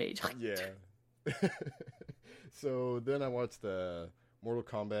Facebook page. Yeah. So then I watched the Mortal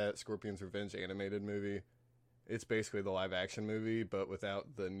Kombat Scorpion's Revenge animated movie. It's basically the live action movie, but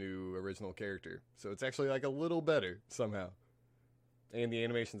without the new original character. So it's actually like a little better somehow. And the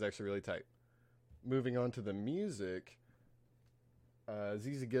animation's actually really tight. Moving on to the music,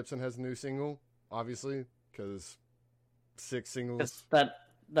 ZZ Gibson has a new single, obviously, because 6 singles.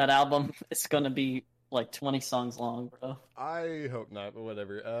 That album is going to be like 20 songs long, bro. I hope not, but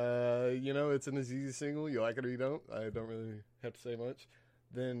whatever. It's in a ZZ single. You like it or you don't. I don't really have to say much.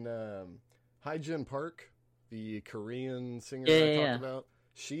 Then Hyejin Park, the Korean singer I talked about,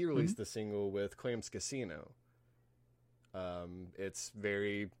 she released a single with Clams Casino. It's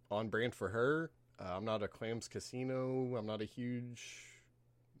very on brand for her. I'm not a Clams Casino. I'm not a huge...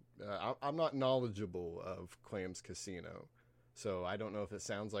 I'm not knowledgeable of Clams Casino. So I don't know if it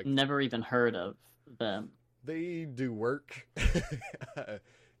sounds like... Never even heard of them. They do work.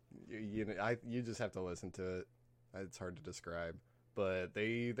 You just have to listen to it. It's hard to describe. But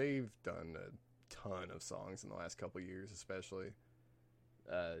they've done a ton of songs in the last couple years, especially.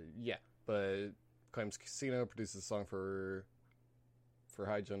 But Clams Casino produces a song for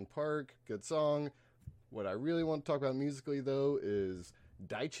Hyejin Park. Good song. What I really want to talk about musically, though, is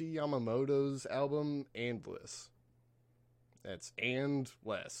Daichi Yamamoto's album, Andless. That's and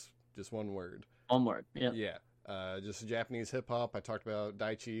less. Just one word. One word, yeah. Yeah. Just Japanese hip-hop. I talked about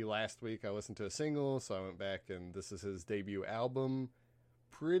Daichi last week. I listened to a single, so I went back, and this is his debut album.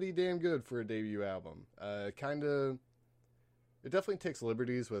 Pretty damn good for a debut album. It definitely takes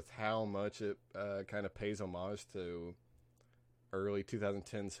liberties with how much it kind of pays homage to early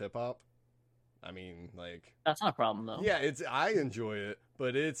 2010s hip-hop. I mean, like... That's not a problem, though. Yeah, I enjoy it,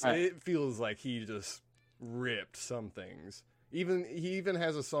 but it feels like he just ripped some things. He even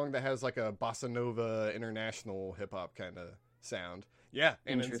has a song that has like a bossa nova international hip hop kind of sound. Yeah,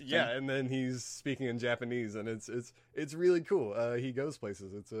 and and then he's speaking in Japanese, and it's really cool. He goes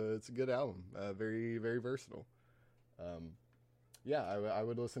places. It's a good album. Very very versatile. I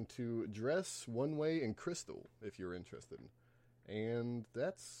would listen to Dress, One Way, and Crystal if you're interested. And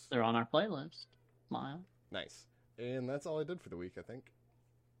they're on our playlist. Smile. Nice. And that's all I did for the week, I think.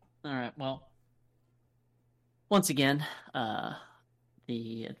 All right. Well, once again,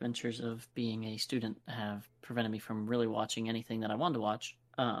 the adventures of being a student have prevented me from really watching anything that I wanted to watch.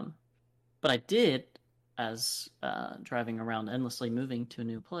 But I did, as driving around endlessly moving to a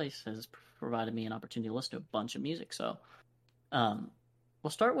new place has provided me an opportunity to listen to a bunch of music. So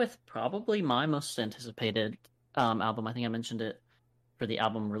we'll start with probably my most anticipated album. I think I mentioned it for the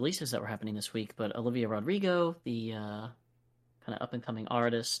album releases that were happening this week, but Olivia Rodrigo, the kind of up-and-coming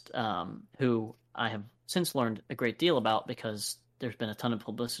artist, who I have since learned a great deal about because there's been a ton of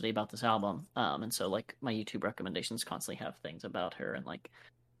publicity about this album. And so, like, my YouTube recommendations constantly have things about her. And, like,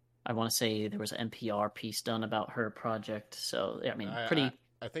 I want to say there was an NPR piece done about her project. So, I mean, I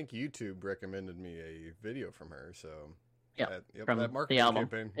think YouTube recommended me a video from her, so... Yeah, from that marketing the album.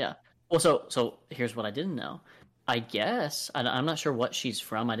 campaign. Yeah. Well, so here's what I didn't know. I guess, I'm not sure what she's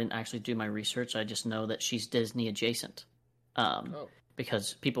from. I didn't actually do my research. I just know that she's Disney adjacent.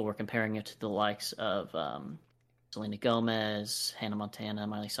 Because people were comparing it to the likes of Selena Gomez, Hannah Montana,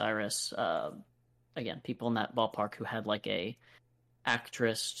 Miley Cyrus. Again, people in that ballpark who had like a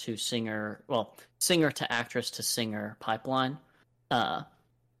actress to singer, well, singer to actress to singer pipeline.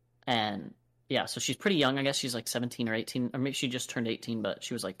 And yeah, so she's pretty young. I guess she's like 17 or 18, or maybe she just turned 18, but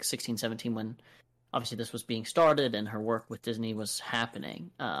she was like 16, 17 when obviously this was being started and her work with Disney was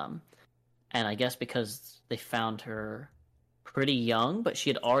happening. And I guess because they found her pretty young, but she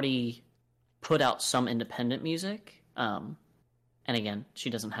had already put out some independent music. And And again, she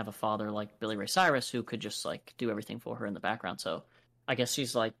doesn't have a father like Billy Ray Cyrus who could just like do everything for her in the background. So I guess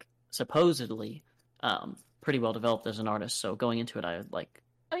she's like supposedly pretty well developed as an artist. So going into it, I like,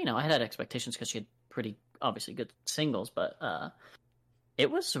 I had expectations because she had pretty obviously good singles, but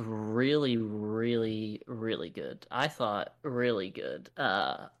it was really, really, really good. I thought really good.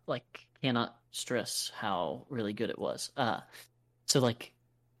 Like cannot stress how really good it was. So like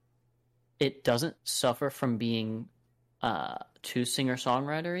it doesn't suffer from being too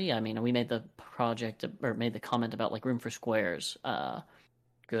singer-songwritery. I mean, we made the comment about like Room for Squares,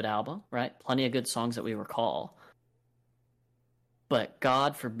 good album, right? Plenty of good songs that we recall. But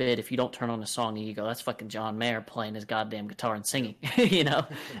God forbid if you don't turn on a song and you go, that's fucking John Mayer playing his goddamn guitar and singing,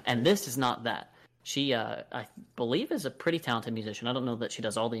 And this is not that. She, I believe, is a pretty talented musician. I don't know that she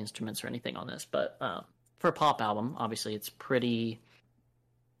does all the instruments or anything on this, but for a pop album, obviously it's pretty,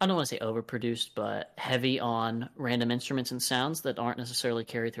 I don't want to say overproduced, but heavy on random instruments and sounds that aren't necessarily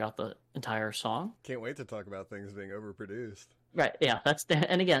carried throughout the entire song. Can't wait to talk about things being overproduced. Right, yeah,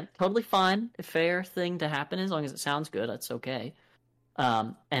 and again, totally fine, a fair thing to happen as long as it sounds good, that's okay.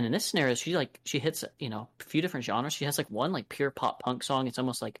 And in this scenario, she hits, a few different genres. She has like one like pure pop punk song. It's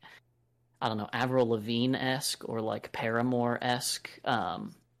almost like, I don't know, Avril Lavigne-esque or like Paramore-esque.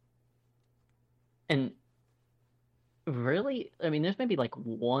 And really, I mean, there's maybe like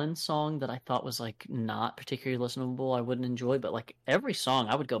one song that I thought was like not particularly listenable, I wouldn't enjoy, but like every song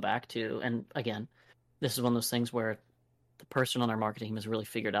I would go back to. And again, this is one of those things where the person on our marketing team has really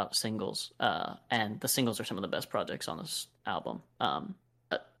figured out singles, and the singles are some of the best projects on this album.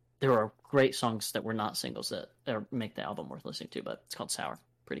 There are great songs that were not singles that make the album worth listening to, but it's called Sour.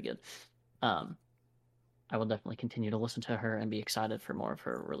 Pretty good. I will definitely continue to listen to her and be excited for more of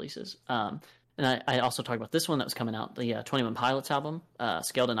her releases. And I also talked about this one that was coming out, the 21 Pilots album,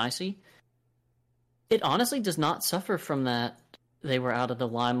 Scaled and Icy. It honestly does not suffer from that. They were out of the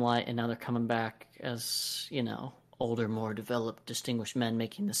limelight and now they're coming back as, older, more developed, distinguished men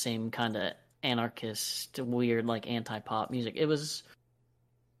making the same kind of anarchist, weird, like anti-pop music. It was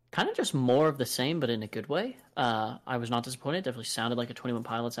kind of just more of the same, but in a good way. I was not disappointed. It definitely sounded like a 21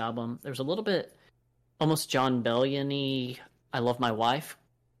 Pilots album. There was a little bit almost John Bellion-y, I Love My Wife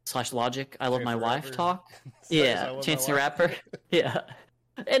 / Logic, I Love My Wife talk. Yeah, Chance the Rapper. Yeah.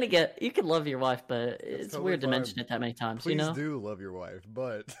 And again, you can love your wife, but it's totally weird to mention it that many times. Please do love your wife,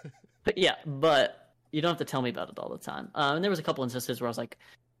 but... yeah, but you don't have to tell me about it all the time. And there was a couple instances where I was like,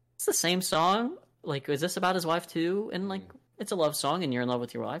 it's the same song. Like, is this about his wife too? And like, it's a love song and you're in love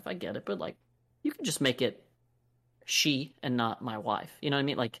with your wife. I get it. But like, you can just make it she and not my wife. You know what I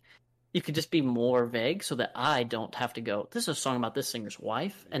mean? Like, you could just be more vague so that I don't have to go, this is a song about this singer's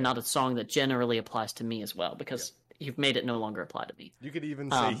wife and not a song that generally applies to me as well, because you've made it no longer apply to me. You could even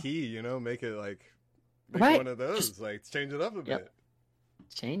say he, make it like, one of those, just, like, change it up a bit.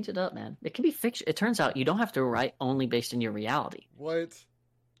 Change it up, man. It can be fiction. It turns out you don't have to write only based in your reality. What?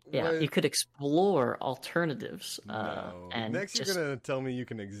 Yeah, you could explore alternatives. No. And next you're going to tell me you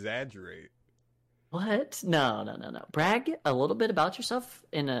can exaggerate. What? No. Brag a little bit about yourself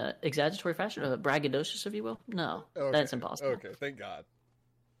in an exaggeratory fashion, braggadocious, if you will. No, that's impossible. Okay, thank God.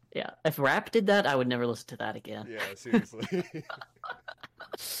 Yeah, if rap did that, I would never listen to that again. Yeah, seriously.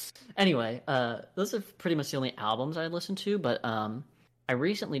 Anyway, those are pretty much the only albums I listened to, but I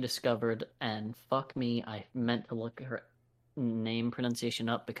recently discovered, and fuck me, I meant to look her name pronunciation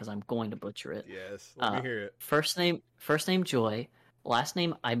up because I'm going to butcher it. Yes, let me hear it. First name Joy, last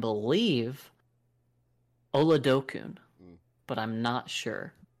name I believe Oladokun, but I'm not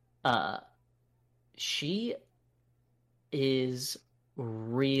sure. She is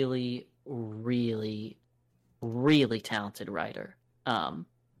really, really, really talented writer. And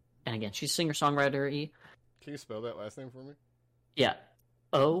again, she's singer-songwriter-y. Can you spell that last name for me? Yeah.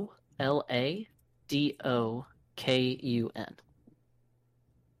 Oladokun.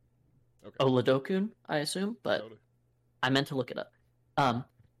 Okay. Oladokun, I assume, but I meant to look it up.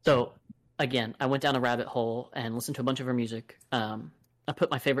 So again, I went down a rabbit hole and listened to a bunch of her music. I put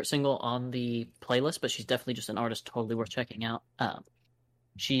my favorite single on the playlist, but she's definitely just an artist totally worth checking out.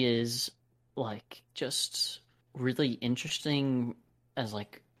 She is like just really interesting as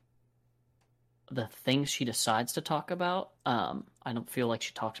like the things she decides to talk about. I don't feel like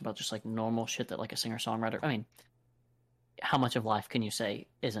she talks about just like normal shit that like a singer-songwriter. I mean, how much of life can you say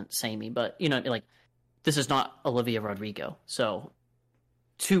isn't samey? But like this is not Olivia Rodrigo, so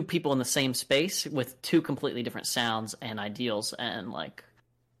two people in the same space with two completely different sounds and ideals and like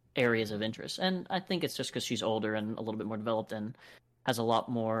areas of interest. And I think it's just because she's older and a little bit more developed and has a lot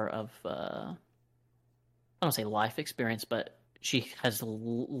more of I don't say life experience, but she has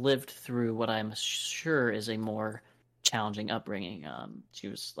lived through what I'm sure is a more challenging upbringing. She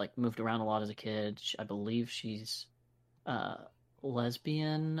was like moved around a lot as a kid. I believe she's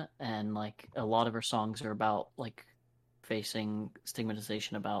lesbian, and like a lot of her songs are about like facing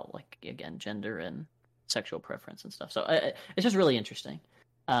stigmatization about like again gender and sexual preference and stuff. So it's just really interesting.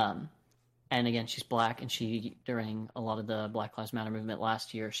 And again, she's Black, and she during a lot of the Black Lives Matter movement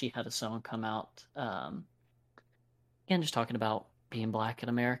last year, she had a song come out. Again, just talking about being Black in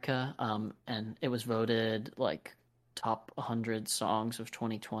America, and it was voted like top 100 songs of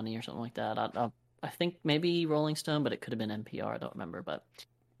 2020 or something like that. I think maybe Rolling Stone, but it could have been NPR. I don't remember, but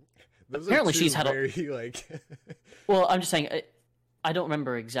those apparently she's had very, like. Well, I'm just saying, I don't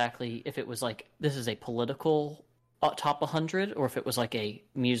remember exactly if it was like this is a political top 100 or if it was like a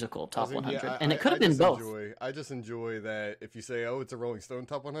musical top 100, and it could have been both. I just enjoy that if you say, "Oh, it's a Rolling Stone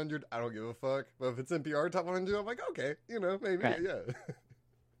top 100," I don't give a fuck. But if it's NPR top 100, I'm like, okay, maybe, right.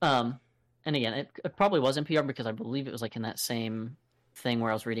 Yeah. And again, it probably was NPR because I believe it was like in that same thing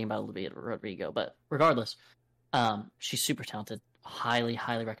where I was reading about Olivia Rodrigo. But regardless, she's super talented. Highly,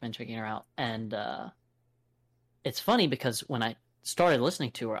 highly recommend checking her out. And it's funny because when I started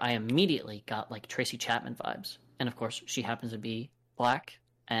listening to her, I immediately got like Tracy Chapman vibes. And of course, she happens to be Black,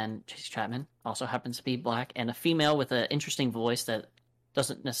 and Tracy Chapman also happens to be Black, and a female with an interesting voice that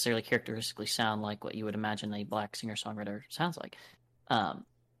doesn't necessarily characteristically sound like what you would imagine a Black singer-songwriter sounds like.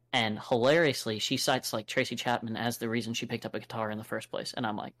 And hilariously, she cites like Tracy Chapman as the reason she picked up a guitar in the first place. And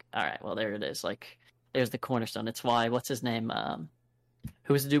I'm like, all right, well, there it is. Like, there's the cornerstone. It's why, what's his name?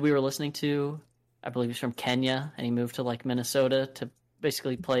 Who was the dude we were listening to? I believe he's from Kenya, and he moved to like Minnesota to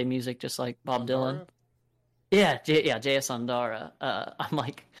basically play music just like Bob Dylan. Yeah, J.S. Andara. I'm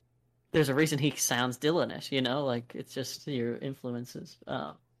like, there's a reason he sounds Dylan-ish, like it's just your influences.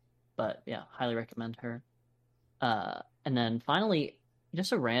 But yeah, highly recommend her. And then finally,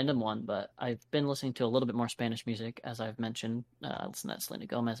 just a random one, but I've been listening to a little bit more Spanish music, as I've mentioned. I listened to that Selena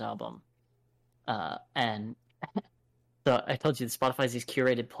Gomez album. And so I told you that Spotify has these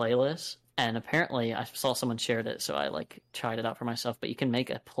curated playlists, and apparently I saw someone shared it, so I like tried it out for myself. But you can make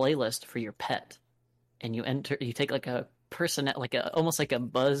a playlist for your pet, and you take like a almost like a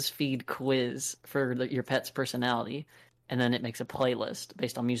BuzzFeed quiz for your pet's personality, and then it makes a playlist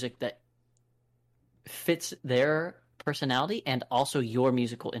based on music that fits their personality and also your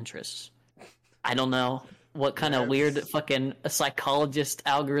musical interests. I don't know what kind of weird fucking psychologist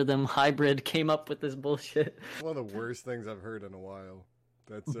algorithm hybrid came up with this bullshit. One of the worst things I've heard in a while.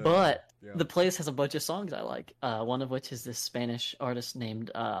 But the playlist has a bunch of songs I like. One of which is this Spanish artist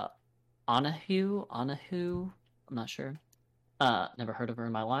named Anahu. I'm not sure. Never heard of her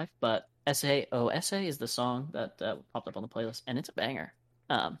in my life, but S.A.O.S.A. is the song that popped up on the playlist, and it's a banger.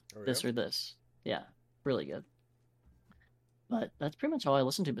 This or this. Yeah, really good. But that's pretty much all I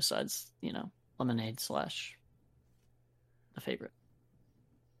listen to besides, Lemonade / the favorite.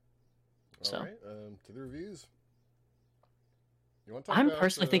 All right, to the reviews. You want to talk I'm about,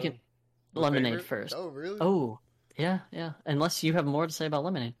 personally thinking Lemonade favorite? first. Oh, really? Oh, yeah. Unless you have more to say about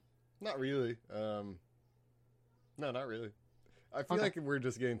Lemonade. Not really. No, not really. I feel like we're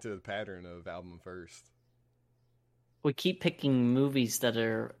just getting to the pattern of album first. We keep picking movies that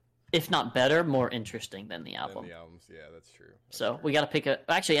are, if not better, more interesting than the album. Than the albums, yeah, that's true. We got to pick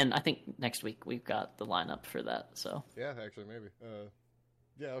actually, and I think next week we've got the lineup for that. So yeah, actually, maybe.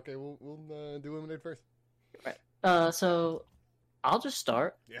 Yeah, okay, we'll do Lemonade first. Right. So I'll just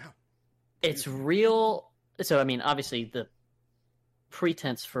start. Yeah. It's real. So I mean, obviously the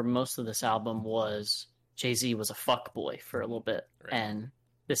pretense for most of this album was Jay-Z was a fuckboy for a little bit, right. And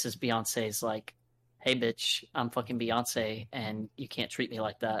this is Beyonce's like, hey bitch, I'm fucking Beyonce and you can't treat me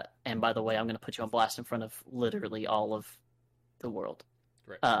like that. And by the way, I'm going to put you on blast in front of literally all of the world.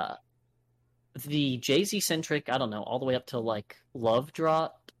 Right. The Jay-Z centric, I don't know, all the way up to like Love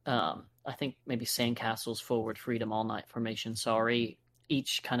dropped. I think maybe Sandcastles, Forward, Freedom, All Night, Formation, Sorry,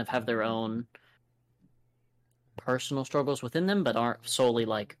 each kind of have their own personal struggles within them, but aren't solely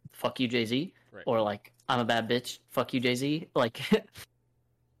like, fuck you, Jay-Z, right. Or like, I'm a bad bitch, fuck you, Jay-Z. Like,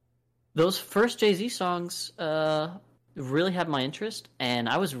 those first Jay-Z songs really had my interest, and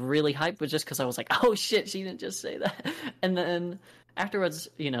I was really hyped, but just because I was like, oh shit, she didn't just say that. And then afterwards,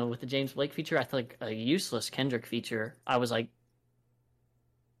 with the James Blake feature, I feel like a useless Kendrick feature, I was like,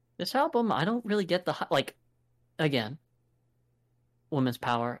 this album, I don't really get like, again, women's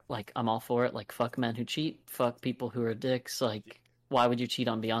power, like, I'm all for it, like, fuck men who cheat, fuck people who are dicks, like, why would you cheat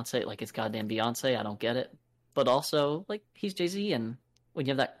on Beyonce? Like, it's goddamn Beyonce, I don't get it. But also, like, he's Jay-Z, and when you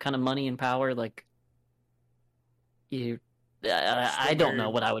have that kind of money and power, like, I don't know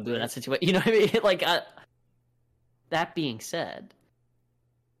what I would do in that situation. You know what I mean? Like, that being said,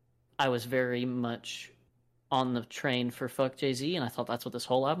 I was very much on the train for Fuck Jay-Z, and I thought that's what this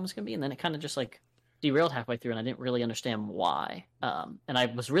whole album was going to be, and then it kind of just like derailed halfway through, and I didn't really understand why. And I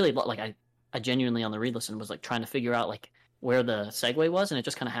was really like, I genuinely on the re-listen was like trying to figure out like where the segue was, and it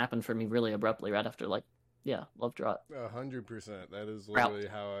just kind of happened for me really abruptly right after like, yeah, Love Drop. 100%. That is literally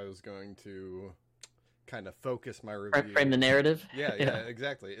how I was going to kind of focus my review. Frame the narrative. Yeah,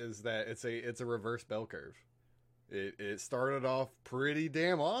 exactly. Is that it's a reverse bell curve. It started off pretty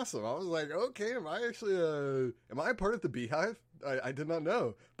damn awesome. I was like, okay, am I part of the Beehive? I did not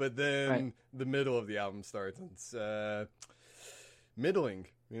know. But then the middle of the album starts, and it's middling.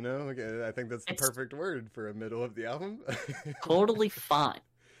 You know, I think that's the perfect word for a middle of the album. Totally fine,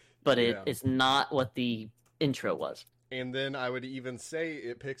 but it's not what the intro was. And then I would even say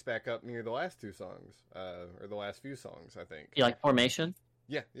it picks back up near the last two songs, or the last few songs, I think. You like Formation?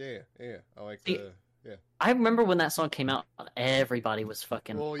 Yeah. I like Yeah. I remember when that song came out, everybody was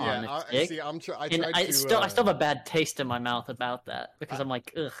fucking on its dick. I still have a bad taste in my mouth about that because I'm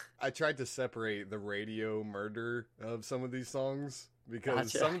like, ugh. I tried to separate the radio murder of some of these songs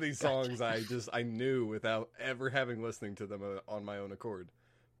because some of these songs I knew without ever having listening to them on my own accord.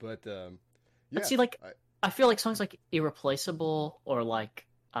 But But see, like I feel like songs like Irreplaceable or like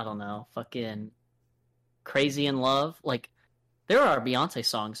I don't know, fucking Crazy in Love, like there are Beyonce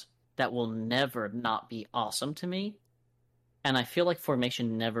songs that will never not be awesome to me. And I feel like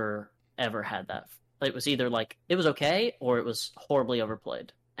Formation never, ever had that. It was either like, it was okay, or it was horribly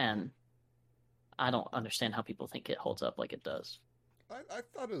overplayed. And I don't understand how people think it holds up like it does. I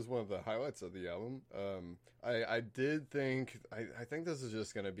thought it was one of the highlights of the album. I did think, I think this is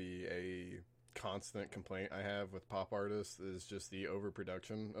just going to be a constant complaint I have with pop artists is just the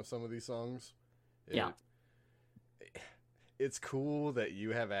overproduction of some of these songs. It's cool that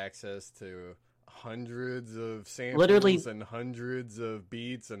you have access to hundreds of samples and hundreds of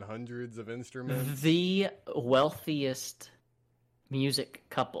beats and hundreds of instruments. The wealthiest music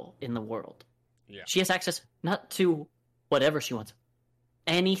couple in the world. Yeah. She has access not to whatever she wants.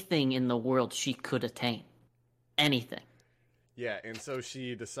 Anything in the world she could attain. Anything. Yeah, and so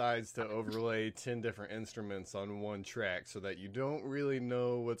she decides to overlay 10 different instruments on one track so that you don't really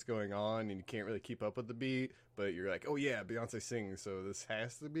know what's going on and you can't really keep up with the beat, but you're like, oh yeah, Beyonce sings, so this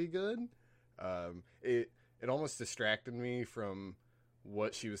has to be good. It almost distracted me from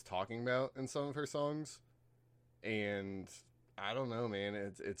what she was talking about in some of her songs, and I don't know, man,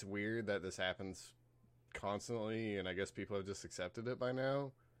 it's weird that this happens constantly, and I guess people have just accepted it by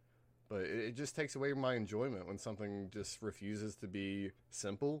now. But it just takes away my enjoyment when something just refuses to be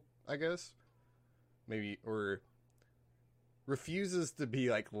simple, I guess. Maybe, or refuses to be,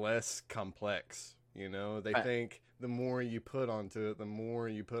 like, less complex, you know? They think the more you put onto it, the more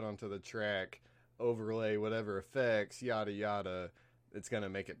you put onto the track, overlay whatever effects, yada yada, it's going to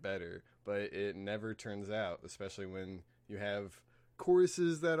make it better. But it never turns out, especially when you have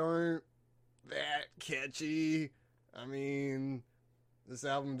choruses that aren't that catchy. I mean... This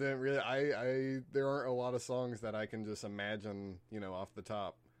album didn't really. There aren't a lot of songs that I can just imagine, you know, off the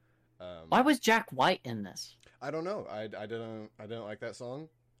top. Why was Jack White in this? I don't know. I didn't like that song.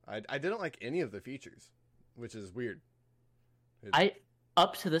 I didn't like any of the features, which is weird.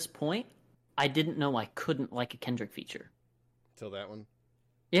 Up to this point, I didn't know I couldn't like a Kendrick feature. Till that one.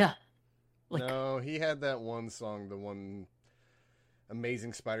 Yeah. No, he had that one song, the one.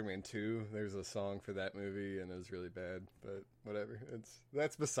 Amazing Spider-Man 2. There's a song for that movie, and it was really bad, but whatever.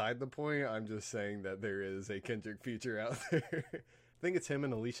 That's beside the point. I'm just saying that there is a Kendrick feature out there. I think it's him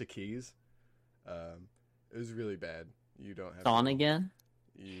and Alicia Keys. It was really bad. You don't have On Again?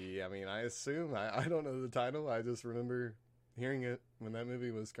 Yeah, I mean, I assume. I don't know the title. I just remember hearing it when that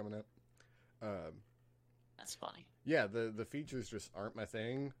movie was coming up. That's funny. Yeah, the features just aren't my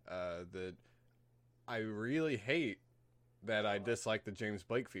thing. That I really hate that I dislike the James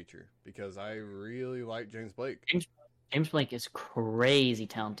Blake feature because I really like James Blake. James Blake is crazy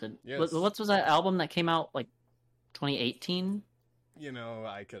talented. Yes. What was that album that came out like 2018? You know,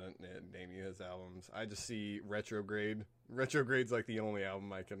 I couldn't name you his albums. I just see Retrograde. Retrograde's like the only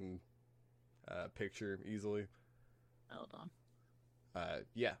album I can picture easily. Hold on.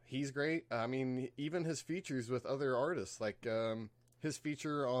 Yeah, he's great. I mean, even his features with other artists, like his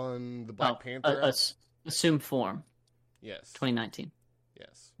feature on the Black Panther. Assume Form. Yes. 2019.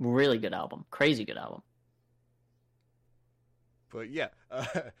 Yes. Really good album. Crazy good album. But yeah,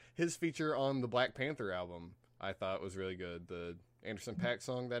 his feature on the Black Panther album, I thought was really good. The Anderson .Paak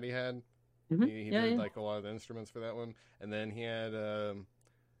song that he had. Mm-hmm. He did like a lot of the instruments for that one. And then he had an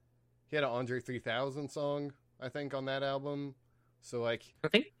Andre 3000 song, I think, on that album. So like I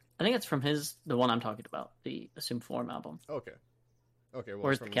think it's from the one I'm talking about, the Assume Form album. Okay. Well,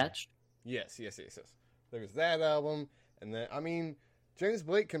 Where's the Catch? Yes. There's that album, and then I mean, James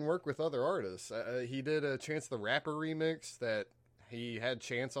Blake can work with other artists. He did a Chance the Rapper remix that he had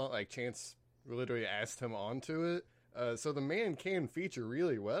Chance on. Like Chance literally asked him onto it. So the man can feature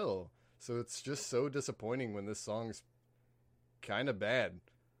really well. So it's just so disappointing when this song's kind of bad.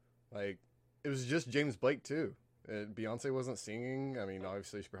 Like, it was just James Blake too. Beyonce wasn't singing. I mean,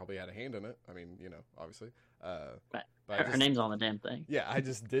 obviously she probably had a hand in it. I mean, obviously. Right. But Her name's on the damn thing. Yeah, I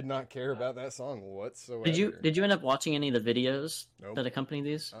just did not care about that song whatsoever. Did you end up watching any of the videos that accompany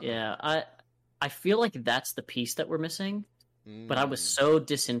these? Yeah, I feel like that's the piece that we're missing. But I was so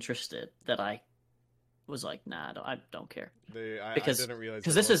disinterested that I was like, nah, I don't care. I didn't realize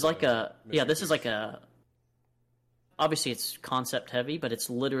because this is like obviously it's concept heavy, but it's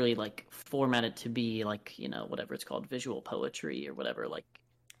literally like formatted to be like, whatever it's called, visual poetry or whatever. Like,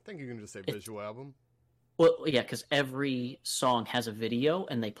 I think you can just say visual album. Well, yeah, because every song has a video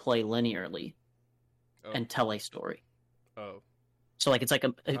and they play linearly and tell a story. Oh. So like it's like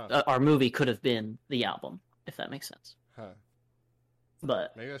our movie could have been the album, if that makes sense. Huh.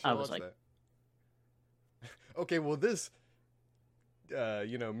 But maybe I was like, that. Okay, well this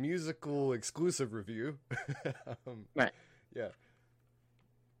musical exclusive review. Right. Yeah.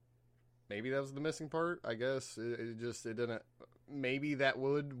 Maybe that was the missing part, I guess. It didn't. Maybe that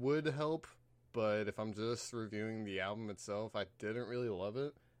would help, but if I'm just reviewing the album itself, I didn't really love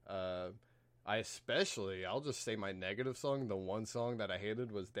it. I'll just say my negative song, the one song that I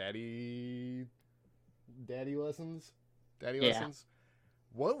hated was Daddy Lessons. Lessons.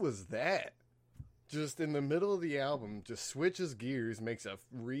 What was that? Just in the middle of the album, just switches gears, makes a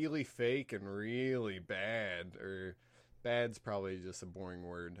really fake and really bad, or bad's probably just a boring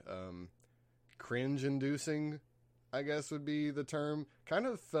word. Cringe-inducing, I guess would be the term. Kind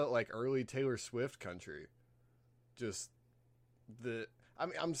of felt like early Taylor Swift country.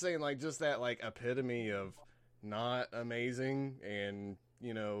 I'm saying like just that like epitome of not amazing and,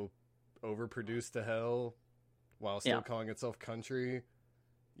 overproduced to hell while still calling itself country.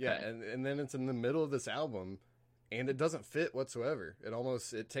 Yeah, okay. and then it's in the middle of this album, and it doesn't fit whatsoever.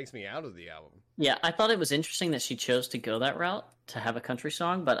 It takes me out of the album. Yeah, I thought it was interesting that she chose to go that route to have a country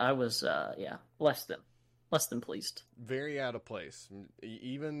song, but I was less than pleased. Very out of place.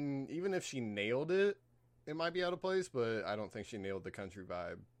 Even if she nailed it, it might be out of place, but I don't think she nailed the country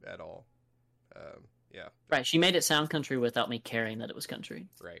vibe at all. Yeah. Right, she made it sound country without me caring that it was country.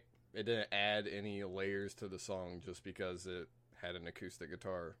 Right. It didn't add any layers to the song just because it had an acoustic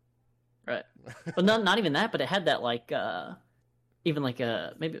guitar. Right. Well, not even that, but it had that like even like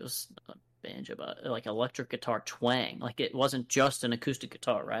maybe it was a banjo, but like electric guitar twang. Like it wasn't just an acoustic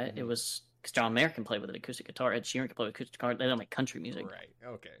guitar, right? Mm-hmm. It was, because John Mayer can play with an acoustic guitar, Ed Sheeran can play with acoustic guitar. They don't make country music. Right.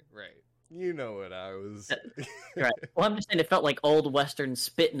 Okay. Right. You know what I was. Right. Well, I'm just saying it felt like old Western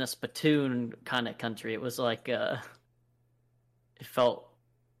spit in a spittoon kind of country. It was like it felt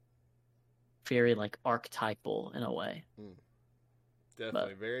very like archetypal in a way.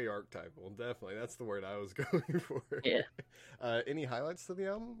 Definitely, very archetypal. Definitely, that's the word I was going for. Yeah. Any highlights to the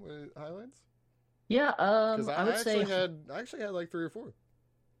album? Highlights? Yeah. Because I actually had like 3 or 4.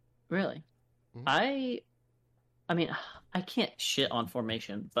 Really? Mm-hmm. I mean, I can't shit on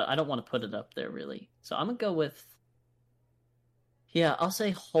Formation, but I don't want to put it up there really. So I'm gonna go with. Yeah, I'll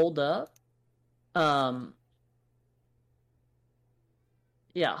say Hold Up.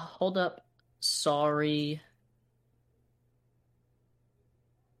 Yeah, Hold Up. Sorry.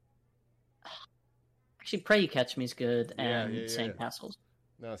 Actually, Pray You Catch Me is good, and Sand Castles.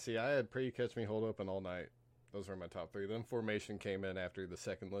 No, see, I had Pray You Catch Me, Hold Up, and All Night. Those were my top 3. Then Formation came in after the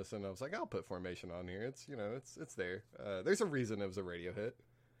second listen. I was like, I'll put Formation on here. It's it's there. There's a reason it was a radio hit.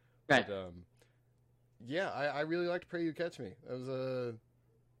 Right. But, yeah, I really liked Pray You Catch Me. It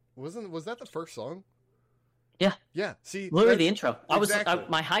was was that the first song? Yeah. Yeah. See, literally the intro. Exactly.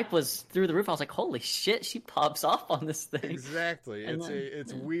 My hype was through the roof. I was like, holy shit, she pops off on this thing. Exactly.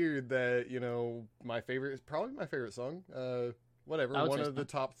 It's weird that, probably my favorite song, whatever, one of the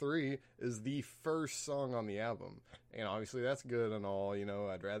top 3 is the first song on the album. And obviously that's good and all,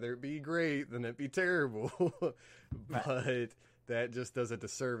 I'd rather it be great than it be terrible. But that just does a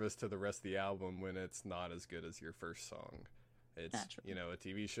disservice to the rest of the album when it's not as good as your first song. It's, a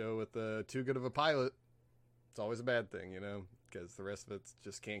TV show with too good of a pilot. It's always a bad thing, because the rest of it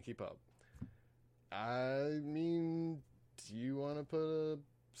just can't keep up. I mean, do you want to put a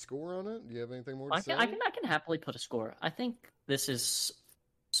score on it? Do you have anything more to say? I can happily put a score. I think this is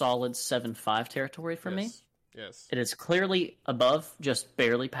solid 7.5 territory for me. Yes. It is clearly above just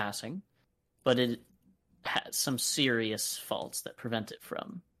barely passing, but it has some serious faults that prevent it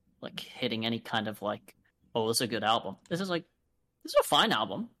from like hitting any kind of like, oh, this is a good album. This is like This is a fine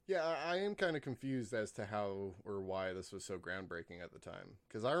album. Yeah, I am kind of confused as to how or why this was so groundbreaking at the time.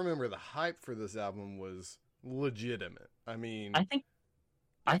 Because I remember the hype for this album was legitimate. I mean, I think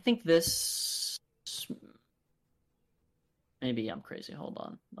I think this. Maybe I'm crazy. Hold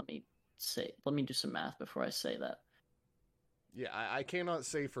on. Let me do some math before I say that. yeah, I cannot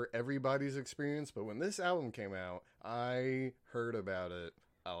say for everybody's experience, but when this album came out, I heard about it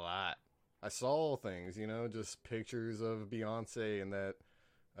a lot. I saw things, just pictures of Beyonce and that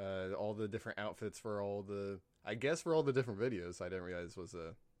all the different outfits for I guess for all the different videos. I didn't realize it was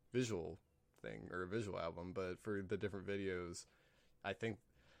a visual thing or a visual album, but for the different videos, I think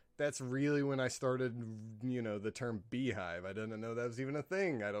that's really when I started, the term beehive. I didn't know that was even a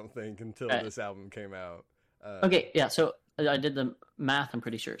thing, I don't think, until Right. this album came out. Okay, yeah. So I did the math. I'm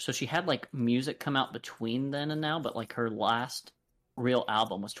pretty sure. So she had like music come out between then and now, but like her last real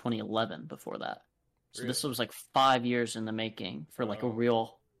album was 2011. Before that, so Really? this was like 5 years in the making for like a Oh,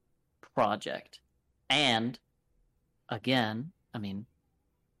 real project. And again, I mean,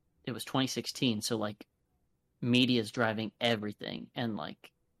 it was 2016, so like media is driving everything, and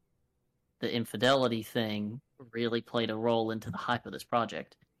like the infidelity thing really played a role into the hype of this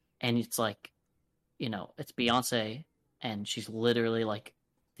project. And it's like, it's Beyonce, and she's literally like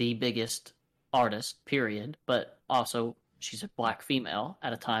the biggest artist, period. But also, she's a black female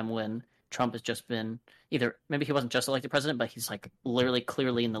at a time when Trump has just been either maybe he wasn't just elected president, but he's like literally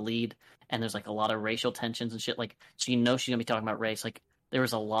clearly in the lead, and there's like a lot of racial tensions and shit. Like, so she's gonna be talking about race. Like, there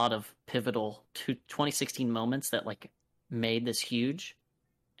was a lot of pivotal 2016 moments that like made this huge,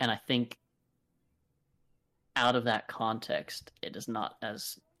 and I think out of that context, it is not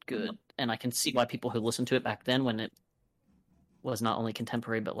as good. And I can see why people who listened to it back then, when it was not only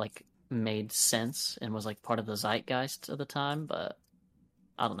contemporary but like made sense and was like part of the zeitgeist of the time. But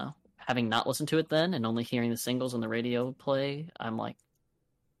I don't know. Having not listened to it then and only hearing the singles on the radio play, I'm like,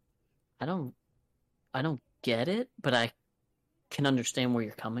 I don't, I don't get it, but I can understand where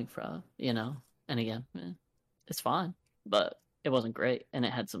you're coming from, And again, it's fine, but it wasn't great, and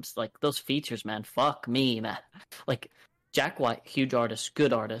it had some like those features, man. Fuck me, man. Like Jack White, huge artist,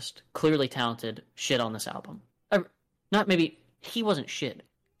 good artist, clearly talented. Shit on this album. Not maybe he wasn't shit.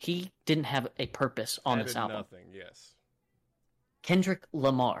 He didn't have a purpose on this added album. nothing, yes. Kendrick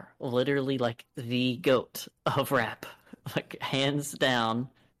Lamar, literally like the GOAT of rap, like hands down,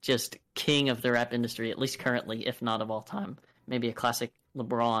 just king of the rap industry, at least currently, if not of all time. Maybe a classic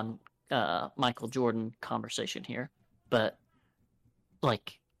LeBron, Michael Jordan conversation here, but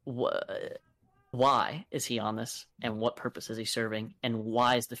like, why is he on this, and what purpose is he serving, and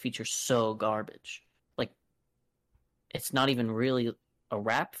why is the feature so garbage? Like, it's not even really a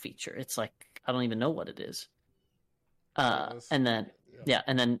rap feature. It's like I don't even know what it is. And then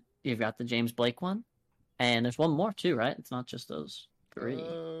and then you've got the James Blake one, and there's one more too, right? It's not just those three.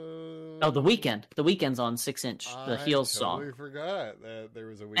 Oh, The Weeknd. The Weeknd's on 6 Inch, the Heels song. I totally forgot that there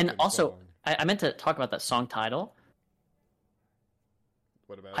was a Weeknd And also, song. I meant to talk about that song title.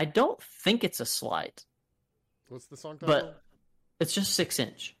 What about I don't think it's a slight, what's the song title? but it's just 6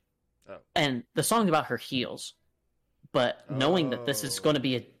 Inch. Oh. And the song's about her heels. But knowing that this is going to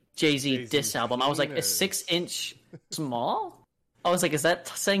be a Jay-Z diss album, I was like, is 6 Inch small? I was like, is that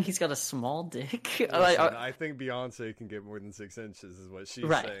saying he's got a small dick? Listen, I think Beyonce can get more than 6 inches, is what she's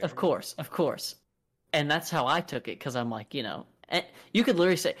right, saying. of course. And that's how I took it, because I'm like, you could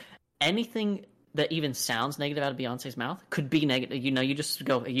literally say anything that even sounds negative out of Beyonce's mouth could be negative. You just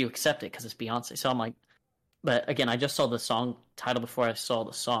go, you accept it because it's Beyonce. So I'm like, but again, I just saw the song title before I saw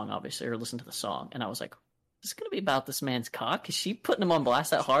the song, obviously, or listened to the song, and I was like, is this going to be about this man's cock? Is she putting him on blast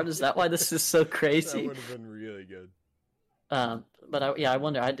that hard? Is that why this is so crazy? That would have been really good. But I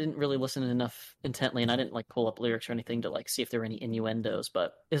wonder. I didn't really listen enough intently, and I didn't like pull up lyrics or anything to like see if there were any innuendos.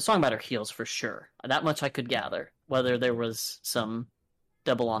 But it's a song about her heels for sure. That much I could gather. Whether there was some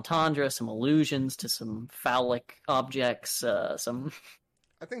double entendre, some allusions to some phallic objects, some.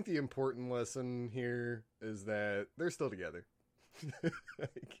 I think the important lesson here is that they're still together.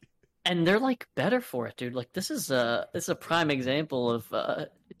 And they're like better for it, dude. Like this is a prime example of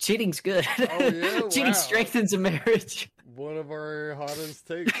cheating's good. Oh, yeah? Cheating Wow. strengthens a marriage. One of our hottest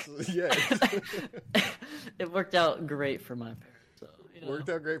takes. Yes. It worked out great for my parents. So, Worked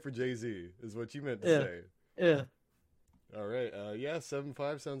out great for Jay-Z, is what you meant to Yeah. say. Yeah. All right.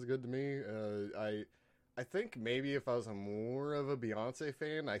 7.5 sounds good to me. I think maybe if I was more of a Beyonce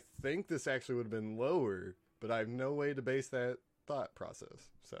fan, I think this actually would have been lower, but I have no way to base that thought process.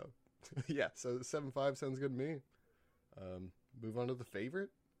 So, yeah. So 7.5 sounds good to me. Move on to the favorite.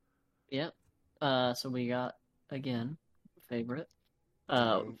 Yep. So we got again favorite.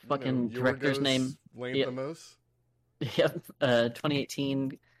 Your Fucking director's goes name. Lane Yeah. the most. Yep,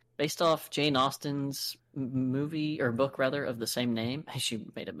 2018, based off Jane Austen's movie or book rather of the same name. She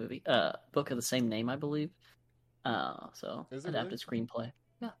made a movie, book of the same name, I believe. So Is it really? adapted screenplay.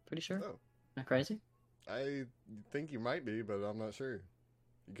 Yeah, pretty sure. Oh, Not crazy. I think you might be, but I'm not sure.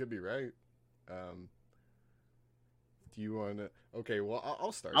 You could be right. Um, do you want to? Okay, well,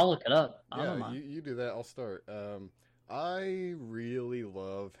 I'll start. I'll look it up. I Yeah, don't mind. you do that. I'll start. I really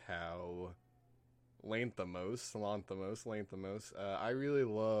love how Lanthimos. I really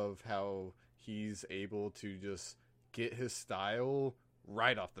love how he's able to just get his style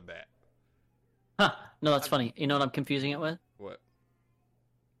right off the bat. Huh? No, that's I, funny. You know what I'm confusing it with? what?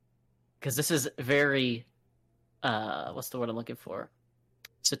 Because this is very, what's the word I'm looking for?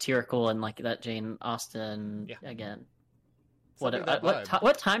 Satirical and like that Jane Austen Yeah, again. something that vibe.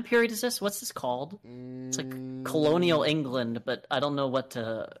 What time period is this? What's this called? It's like colonial England, but I don't know what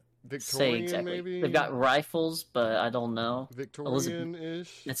to say Victorian, exactly. maybe? They've got rifles, but I don't know. Elizabeth.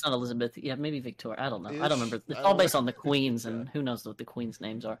 Victorian-ish. It's not Elizabeth. Yeah, maybe Victoria. I don't know. I Ish. don't remember. It's I all don't based know. on the queens, Yeah. and who knows what the queens'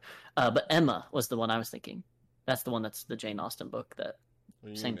 names are. But Emma was the one I was thinking. That's the one that's the Jane Austen book. That What do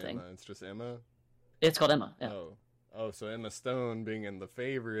you same mean, thing. Emma? It's just Emma. It's called Emma. Yeah. So Emma Stone being in The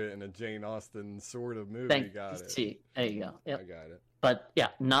Favorite in a Jane Austen sort of movie. Thank Got it. See, there you go. Yep. I got it. But yeah,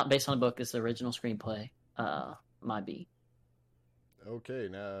 not based on a book. It's the original screenplay. My B. Okay,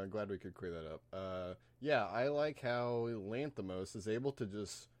 now I'm glad we could clear that up. Yeah, I like how Lanthimos is able to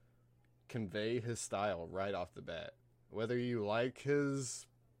just convey his style right off the bat. Whether you like his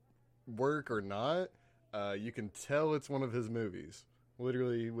work or not, you can tell it's one of his movies.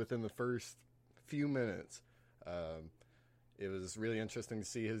 Literally within the first few minutes. It was really interesting to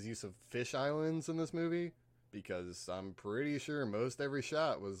see his use of fish islands in this movie because I'm pretty sure most every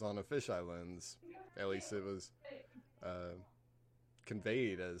shot was on a fisheye lens. At least it was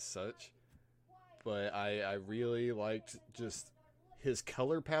conveyed as such. But I really liked just his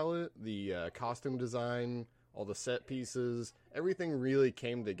color palette, the costume design, all the set pieces. Everything really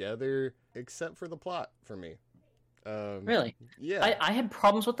came together except for the plot for me. Really? Yeah. I had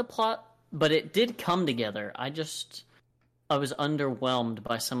problems with the plot, but it did come together. I was underwhelmed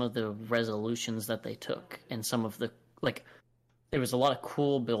by some of the resolutions that they took and some of the like. There was a lot of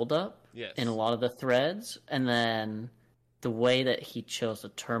cool buildup Yes. in a lot of the threads, and then the way that he chose to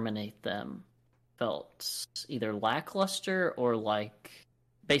terminate them felt either lackluster or like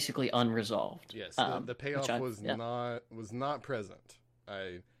basically unresolved. Yes, the payoff was not present.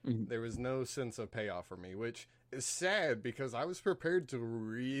 There was no sense of payoff for me, which is sad because I was prepared to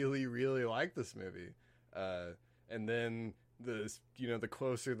really, really like this movie. And then the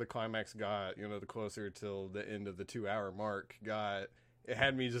closer the climax got, the closer till the end of the 2 hour mark got, it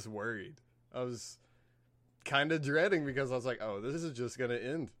had me just worried. I was kind of dreading because I was like, oh, this is just going to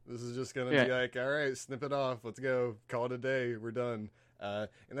end. This is just going to be like, all right, snip it off. Let's go. Call it a day. We're done. And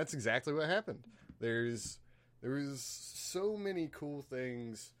that's exactly what happened. There was so many cool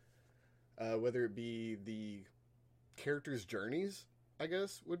things, whether it be the characters' journeys, I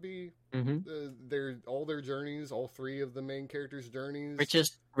guess would be all their journeys, all three of the main characters' journeys.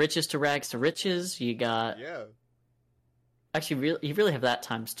 Riches to rags to riches. You got actually you really have that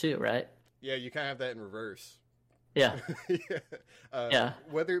times two, right? Yeah, you kind of have that in reverse. Yeah. Yeah.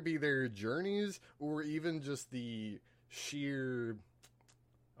 Whether it be their journeys or even just the sheer,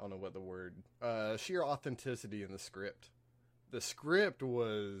 I don't know what the word, sheer authenticity in the script. The script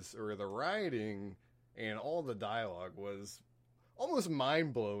was, or the writing and all the dialogue was almost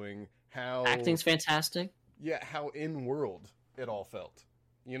mind-blowing how... Acting's fantastic. Yeah, how in-world it all felt.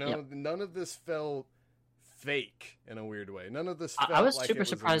 None of this felt fake in a weird way. None of this felt I was like super it was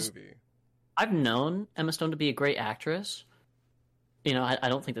surprised. a movie. I've known Emma Stone to be a great actress. I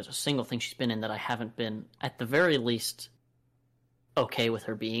don't think there's a single thing she's been in that I haven't been, at the very least, okay with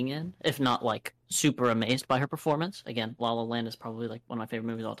her being in, if not like super amazed by her performance. Again, La La Land is probably like one of my favorite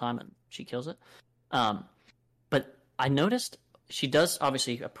movies of all time, and she kills it. But I noticed she does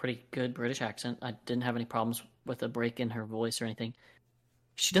obviously a pretty good British accent. I didn't have any problems with a break in her voice or anything.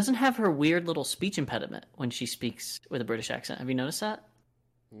 She doesn't have her weird little speech impediment when she speaks with a British accent. Have you noticed that?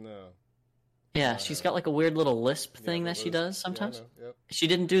 No. Yeah, she's got like a weird little lisp thing that she does sometimes. Yeah, yep. She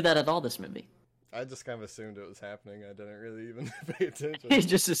didn't do that at all this movie. I just kind of assumed it was happening. I didn't really even pay attention. He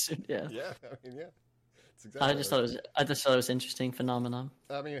just assumed, yeah. Yeah, I mean, yeah. It's exactly I just thought it was interesting phenomenon.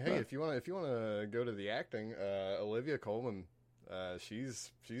 I mean, hey, if you want to go to the acting, Olivia Colman, she's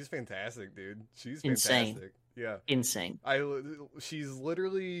fantastic, dude. She's fantastic. Insane. Yeah. Insane. She's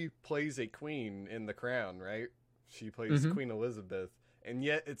literally plays a queen in The Crown, right? She plays Queen Elizabeth, and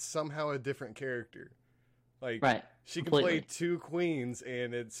yet it's somehow a different character. Like, right. She can Completely. play two queens,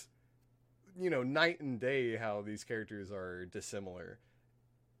 and it's night and day how these characters are dissimilar.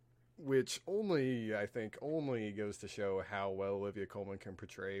 Which I think, only goes to show how well Olivia Colman can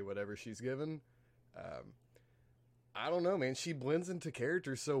portray whatever she's given. I don't know, man. She blends into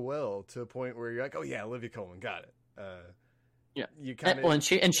characters so well to a point where you're like, oh yeah, Olivia Colman, got it. Yeah, you kind of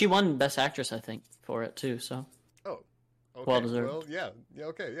and she won Best Actress, I think, for it too. So okay. Well deserved. Well, yeah,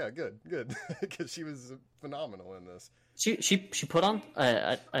 okay, yeah, good, because she was phenomenal in this. She put on.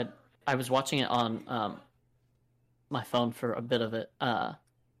 I was watching it on my phone for a bit of it,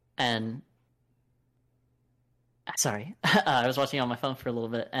 and sorry, I was watching it on my phone for a little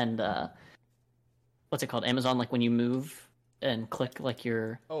bit, and what's it called? Amazon, like when you move and click like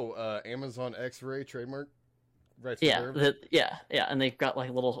your Amazon X-ray trademark. Right. Yeah, and they've got like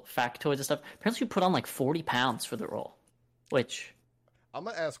little factoids and stuff. Apparently, she put on like 40 pounds for the role, which I'm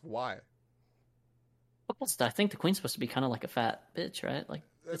gonna ask why. I think the queen's supposed to be kind of like a fat bitch, right? Like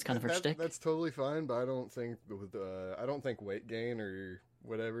that's kind of her shtick. That's totally fine, but I don't think weight gain or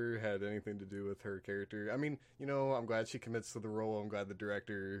whatever had anything to do with her character. I mean, I'm glad she commits to the role. I'm glad the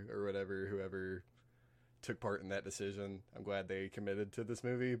director or whoever took part in that decision, I'm glad they committed to this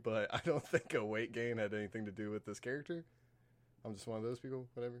movie, but I don't think a weight gain had anything to do with this character. I'm just one of those people.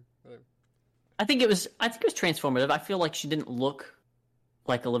 Whatever. I think it was transformative. I feel like she didn't look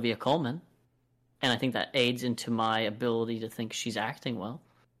like Olivia Colman, and I think that aids into my ability to think she's acting well.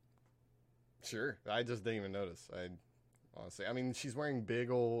 Sure, I just didn't even notice. Honestly, I mean, she's wearing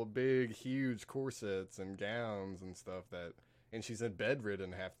big, huge corsets and gowns and stuff and she's in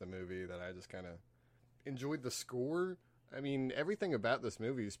bedridden half the movie. That I just kind of enjoyed the score. I mean, everything about this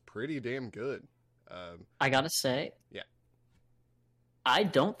movie is pretty damn good. I gotta say, yeah, I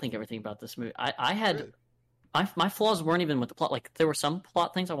don't think everything about this movie. I had really? my flaws weren't even with the plot. Like there were some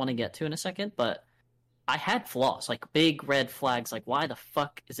plot things I want to get to in a second, but I had flaws, like big red flags. Like why the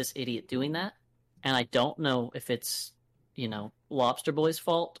fuck is this idiot doing that? And I don't know if it's Lobster Boy's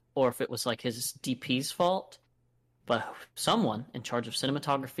fault or if it was like his DP's fault. But someone in charge of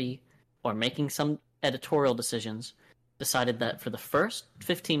cinematography or making some editorial decisions decided that for the first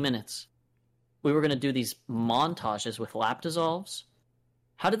 15 minutes we were going to do these montages with lap dissolves.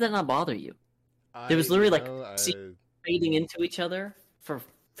 How did that not bother you? It was literally fading into each other for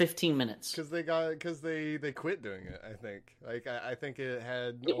 15 minutes because they quit doing it. I think I think it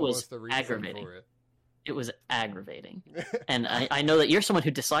had almost a reason for it. It was aggravating. And I know that you're someone who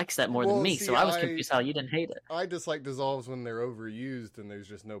dislikes that more than me, so I was confused how you didn't hate it. I dislike dissolves when they're overused and there's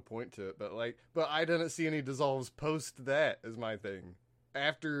just no point to it. But I didn't see any dissolves post that is my thing.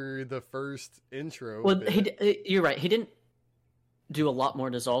 After the first intro. Well, you're right. He didn't do a lot more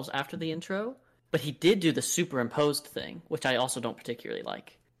dissolves after the intro, but he did do the superimposed thing, which I also don't particularly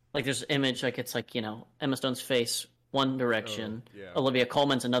like. Like there's an image, like it's like, Emma Stone's face one direction, Olivia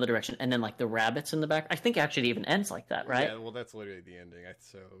Colman's another direction, and then like the rabbits in the back. I think actually it even ends like that, right? Yeah, well, that's literally the ending.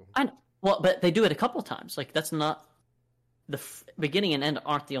 I know. Well, but they do it a couple times. Like that's not the beginning and end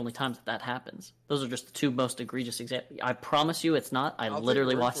aren't the only times that happens. Those are just the two most egregious examples. I promise you, it's not. I'll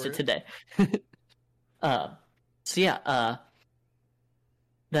literally watched it today.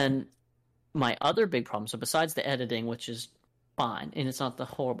 Then my other big problem. So besides the editing, which is fine, and it's not the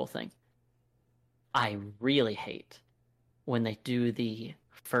horrible thing. I really hate when they do the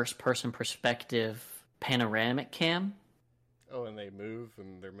first-person perspective panoramic cam. Oh, and they're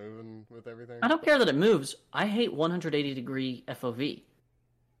moving with everything? I don't care that it moves. I hate 180-degree FOV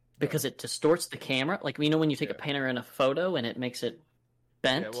because it distorts the camera. Like, when you take a panoramic photo and it makes it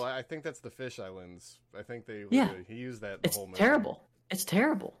bent? Yeah, well, I think that's the fisheye lens. I think he used that the whole movie. It's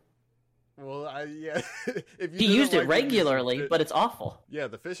terrible. Well, if he used it regularly, but it's awful. Yeah,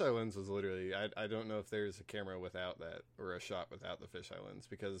 the fisheye lens was literally. I don't know if there's a camera without that or a shot without the fisheye lens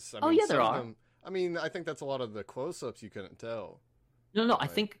because. There are. I think that's a lot of the close-ups you couldn't tell. No. I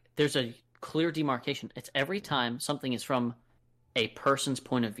think there's a clear demarcation. It's every time something is from a person's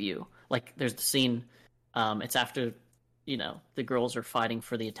point of view. Like there's the scene. It's after, the girls are fighting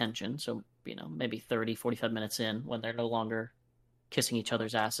for the attention. So maybe 30, 45 minutes in when they're no longer kissing each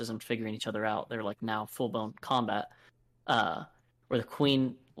other's asses and figuring each other out. They're like now full-blown combat. Where the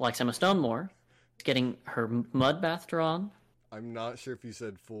queen likes Emma Stone more, getting her mud bath drawn. I'm not sure if you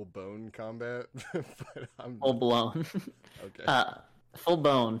said full-bone combat, but I'm... Full-blown. Okay.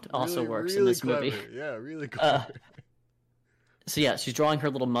 Full-boned also works in this clever. movie. Yeah, really clever. So yeah, she's drawing her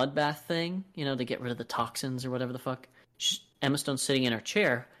little mud bath thing, to get rid of the toxins or whatever the fuck. Emma Stone's sitting in her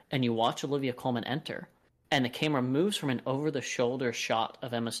chair, and you watch Olivia Colman enter. And the camera moves from an over-the-shoulder shot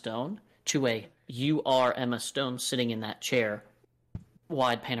of Emma Stone to a "you are Emma Stone" sitting in that chair,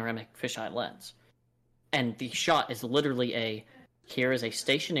 wide panoramic fisheye lens. And the shot is literally here is a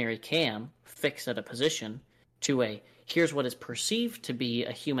stationary cam fixed at a position to a here's what is perceived to be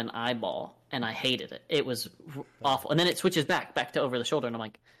a human eyeball, and I hated it. It was awful. And then it switches back to over the shoulder, and I'm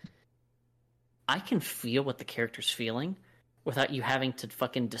like, I can feel what the character's feeling without you having to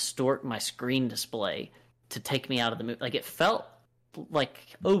fucking distort my screen display to take me out of the movie. Like, it felt like,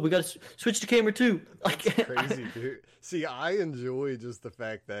 oh, we gotta switch to camera 2. Like, that's crazy, dude. See, I enjoy just the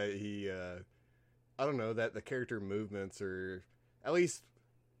fact that he, I don't know, that the character movements, or at least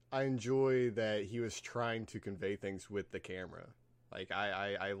I enjoy that he was trying to convey things with the camera. Like,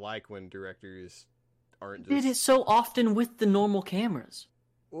 I like when directors aren't just... Did it so often with the normal cameras.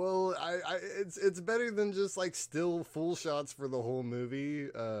 Well, it's better than just, like, still full shots for the whole movie.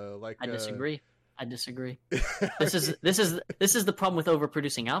 I disagree. This is the problem with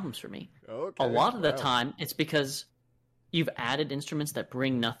overproducing albums for me. Okay, a lot of the time, it's because you've added instruments that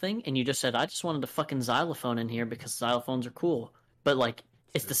bring nothing, and you just said, I just wanted a fucking xylophone in here because xylophones are cool. But, like,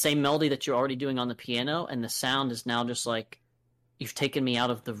 it's the same melody that you're already doing on the piano, and the sound is now just like, you've taken me out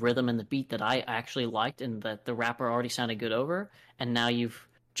of the rhythm and the beat that I actually liked and that the rapper already sounded good over, and now you've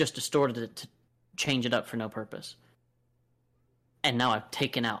just distorted it to change it up for no purpose. And now I've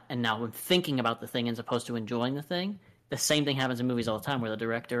taken out, and now I'm thinking about the thing as opposed to enjoying the thing. The same thing happens in movies all the time, where the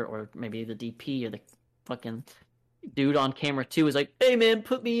director or maybe the DP or the fucking dude on camera 2 is like, hey man,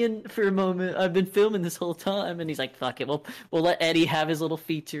 put me in for a moment. I've been filming this whole time. And he's like, fuck it. We'll let Eddie have his little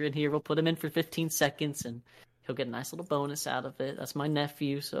feature in here. We'll put him in for 15 seconds and he'll get a nice little bonus out of it. That's my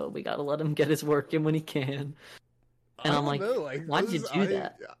nephew, so we got to let him get his work in when he can. And I'm like, why did you do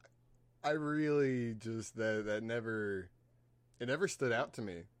that? I really just, that never, it never stood out to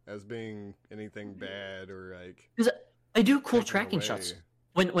me as being anything bad or like... Because I do cool tracking shots.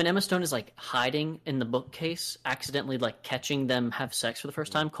 When Emma Stone is, like, hiding in the bookcase, accidentally, like, catching them have sex for the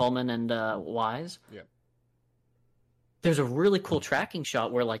first time, Coleman and Wise. Yeah. There's a really cool tracking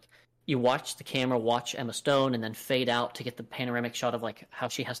shot where, like, you watch the camera watch Emma Stone and then fade out to get the panoramic shot of, like, how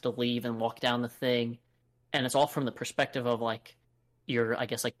she has to leave and walk down the thing. And it's all from the perspective of, like, you're, I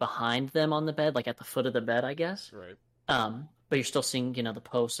guess, like, behind them on the bed, like, at the foot of the bed, I guess. Right. But you're still seeing, you know, the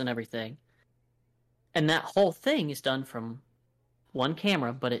posts and everything. And that whole thing is done from one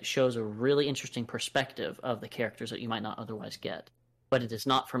camera, but it shows a really interesting perspective of the characters that you might not otherwise get. But it is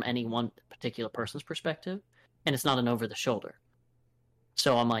not from any one particular person's perspective, and it's not an over-the-shoulder.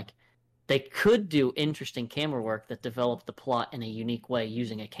 So I'm like, they could do interesting camera work that developed the plot in a unique way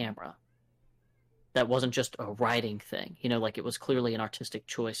using a camera. That wasn't just a writing thing. You know, like, it was clearly an artistic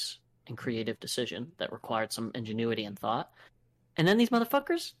choice and creative decision that required some ingenuity and thought. And then these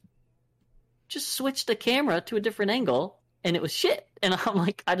motherfuckers just switched the camera to a different angle, and it was shit. And I'm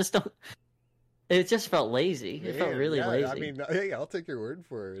like, I just don't... It just felt lazy. It felt really lazy. I mean, hey, I'll take your word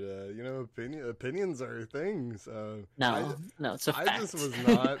for it. You know, opinions are things. No, it's a fact. I just was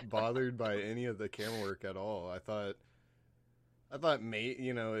not bothered by any of the camera work at all. I thought,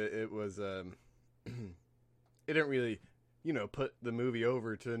 you know, it was... it didn't really, you know, put the movie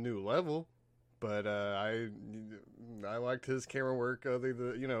over to a new level. But I liked his camera work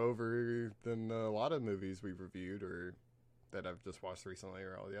over than a lot of movies we've reviewed or that I've just watched recently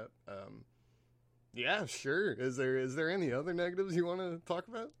or all yet. Yeah, sure. Is there any other negatives you want to talk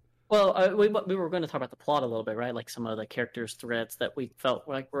about? Well, we were going to talk about the plot a little bit, right? Like some of the characters' threads that we felt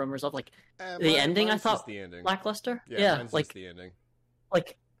like were unresolved. Like the ending, I thought lackluster. Yeah, like the ending.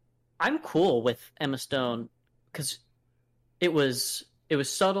 Like, I'm cool with Emma Stone because it was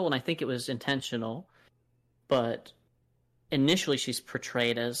subtle and I think it was intentional, but initially she's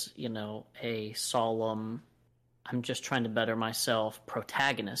portrayed as, you know, a solemn, I'm just trying to better myself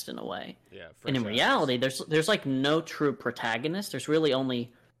protagonist in a way. Yeah. And in reality, there's like no true protagonist. There's really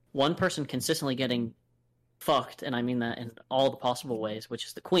only one person consistently getting fucked, and I mean that in all the possible ways, which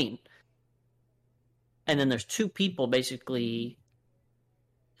is the Queen. And then there's two people basically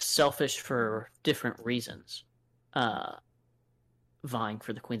selfish for different reasons, vying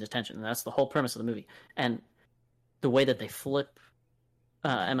for the Queen's attention. And that's the whole premise of the movie. And the way that they flip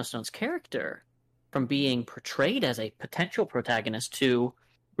Emma Stone's character from being portrayed as a potential protagonist to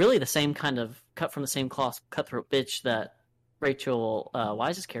really the same kind of cut from the same cloth, cutthroat bitch that Rachel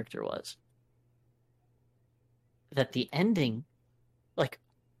Weisz's character was. That the ending, like,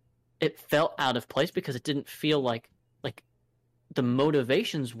 it felt out of place because it didn't feel like the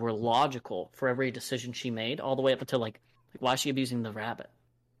motivations were logical for every decision she made, all the way up until like why is she abusing the rabbit?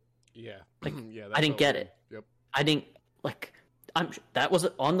 Yeah, like yeah, I didn't get it. Yep, I didn't like. That was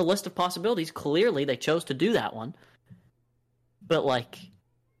on the list of possibilities. Clearly, they chose to do that one. But like,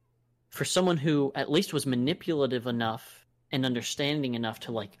 for someone who at least was manipulative enough and understanding enough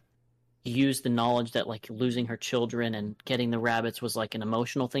to like use the knowledge that like losing her children and getting the rabbits was like an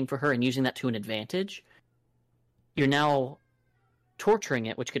emotional thing for her and using that to an advantage, you're now torturing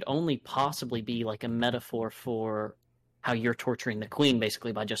it, which could only possibly be like a metaphor for how you're torturing the queen,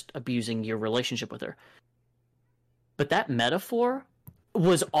 basically, by just abusing your relationship with her. But that metaphor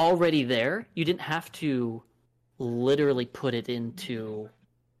was already there. You didn't have to literally put it into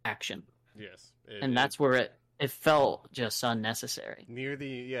action. Yes. And that's where it felt just unnecessary. Near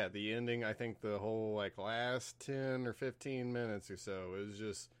the ending, I think the whole like last 10 or 15 minutes or so, it was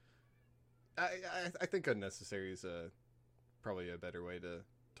just, I think unnecessary is probably a better way to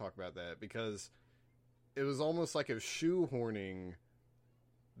talk about that, because it was almost like it was shoehorning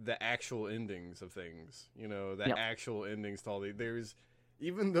the actual endings of things, the actual endings to all there's,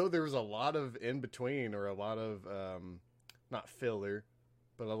 even though there was a lot of in between, or a lot of, not filler,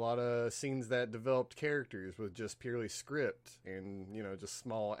 but a lot of scenes that developed characters with just purely script and, just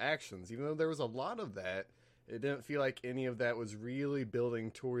small actions. Even though there was a lot of that, it didn't feel like any of that was really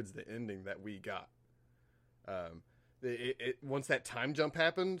building towards the ending that we got. Once that time jump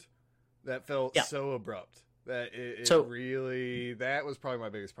happened, that felt so abrupt that that was probably my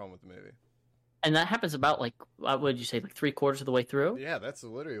biggest problem with the movie. And that happens about like, what would you say, like 3/4 of the way through? Yeah, that's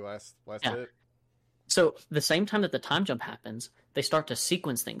literally last hit. So the same time that the time jump happens, they start to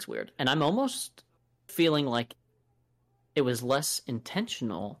sequence things weird. And I'm almost feeling like it was less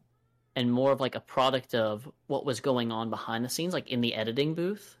intentional and more of like a product of what was going on behind the scenes, like in the editing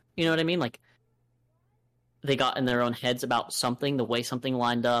booth. You know what I mean? Like they got in their own heads about something, the way something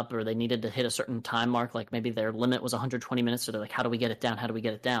lined up, or they needed to hit a certain time mark. Like maybe their limit was 120 minutes. So they're like, how do we get it down? How do we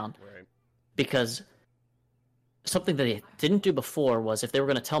get it down? Right. Because something that they didn't do before was, if they were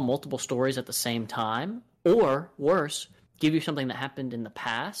going to tell multiple stories at the same time, or worse, give you something that happened in the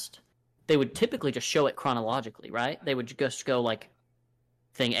past, they would typically just show it chronologically, right? They would just go like,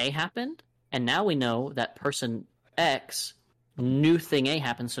 thing A happened, and now we know that person X knew thing A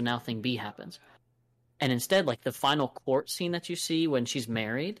happened, so now thing B happens. And instead, like the final court scene that you see when she's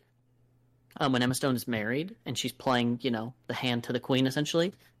married, when Emma Stone is married and she's playing, the hand to the queen,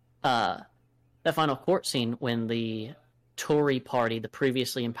 essentially, that final court scene when the Tory party, the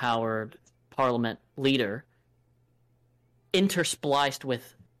previously empowered parliament leader, interspliced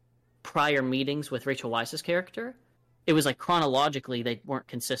with prior meetings with Rachel Weisz's character, it was like chronologically they weren't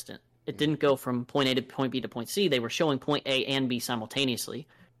consistent. It didn't go from point A to point B to point C. They were showing point A and B simultaneously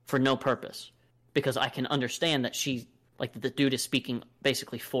for no purpose. Because I can understand that she, like the dude is speaking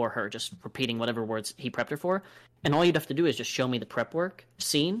basically for her, just repeating whatever words he prepped her for. And all you'd have to do is just show me the prep work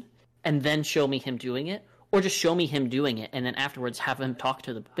scene and then show me him doing it. Or just show me him doing it and then afterwards have him talk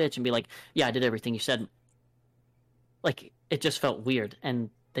to the bitch and be like, yeah, I did everything you said. Like, it just felt weird. And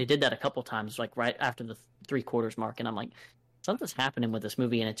they did that a couple times, like right after the 3/4 mark. And I'm like, something's happening with this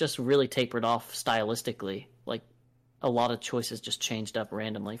movie. And it just really tapered off stylistically. Like, a lot of choices just changed up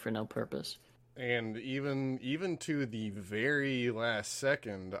randomly for no purpose. And even to the very last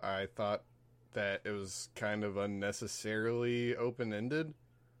second, I thought that it was kind of unnecessarily open-ended.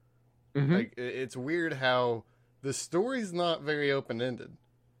 Mm-hmm. Like, it's weird how the story's not very open-ended.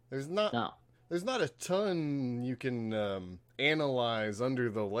 There's not a ton you can analyze under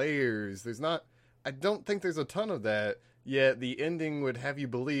the layers. I don't think there's a ton of that, yet the ending would have you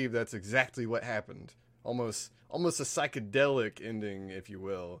believe that's exactly what happened. Almost a psychedelic ending, if you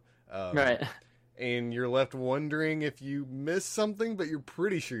will. Right. And you're left wondering if you missed something, but you're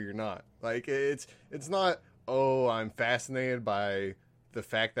pretty sure you're not. Like, it's not, oh, I'm fascinated by the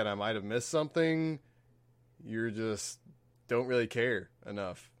fact that I might have missed something. You're just don't really care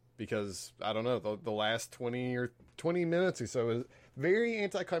enough because, I don't know, the last 20 minutes or so is very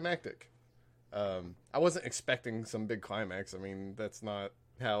anticlimactic. I wasn't expecting some big climax. I mean, that's not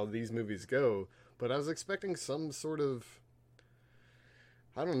how these movies go, but I was expecting some sort of,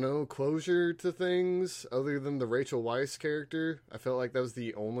 I don't know, closure to things other than the Rachel Weisz character. I felt like that was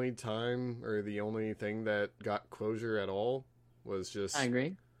the only time or the only thing that got closure at all was just I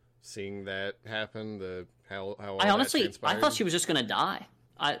agree. Seeing that happen, how I honestly, I thought she was just going to die.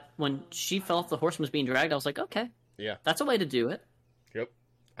 When she fell off the horse and was being dragged, I was like, okay. Yeah. That's a way to do it. Yep.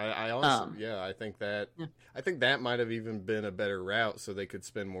 I honestly, I think that might have even been a better route so they could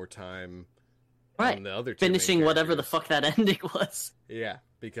spend more time on the other two finishing whatever the fuck that ending was. Yeah,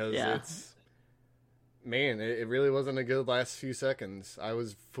 because it really wasn't a good last few seconds. I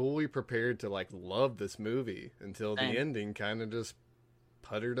was fully prepared to like love this movie until the ending kind of just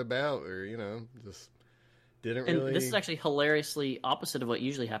puttered about, or just didn't really. And this is actually hilariously opposite of what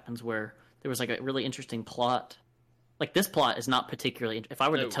usually happens, where there was like a really interesting plot. Like, this plot is not particularly. If I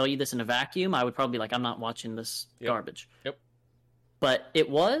were to tell you this in a vacuum, I would probably be like, I'm not watching this garbage. Yep. But it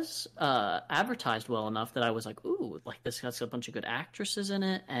was advertised well enough that I was like, ooh, like this has a bunch of good actresses in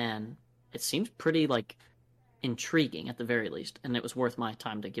it, and it seems pretty like intriguing at the very least, and it was worth my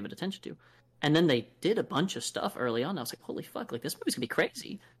time to give it attention to. And then they did a bunch of stuff early on. I was like, holy fuck, like this movie's gonna be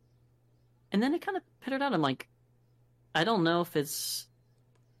crazy. And then it kind of petered out. I'm like, I don't know if it's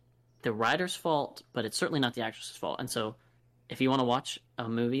the writer's fault, but it's certainly not the actress's fault. And so, if you want to watch a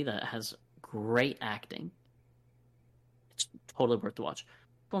movie that has great acting, it's totally worth the watch. If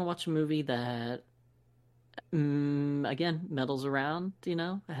you want to watch a movie that, again, meddles around, you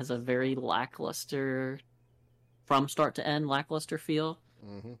know, it has a very lackluster, from start to end, lackluster feel.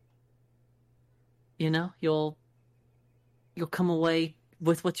 Mm-hmm. You know, you'll come away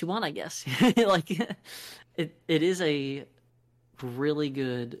with what you want, I guess. Like, it is a really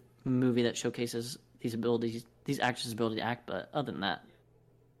good movie that showcases these abilities, these actors' ability to act. But other than that,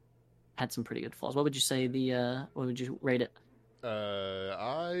 had some pretty good flaws. What would you say what would you rate it?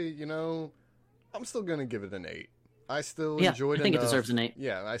 I'm still gonna give it an 8. I still Yeah, enjoyed I think enough. it deserves an 8.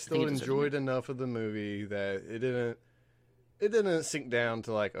 Yeah, I I still think it deserves an enjoyed enough of the movie that it didn't sink down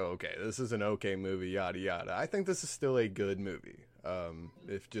to like, oh, okay, this is an okay movie, yada yada. I think this is still a good movie.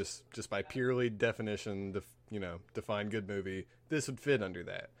 If just by purely definition, define good movie, this would fit under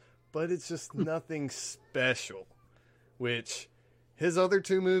that. But it's just nothing special. Which his other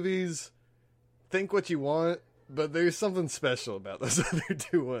two movies, think what you want, but there's something special about those other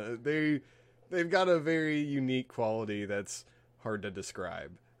two. They've got a very unique quality that's hard to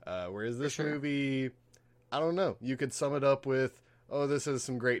describe. Whereas this movie, I don't know. You could sum it up with, oh, this has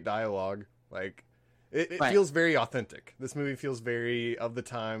some great dialogue. Like, it Right. feels very authentic. This movie feels very of the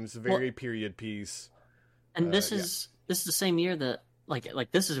times, very period piece. And this is the same year that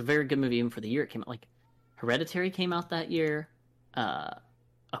like this is a very good movie even for the year it came out. Like Hereditary came out that year, A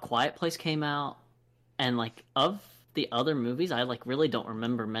Quiet Place came out, and like of the other movies, I like really don't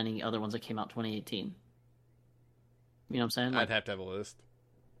remember many other ones that came out 2018. You know what I'm saying? Like, I'd have to have a list.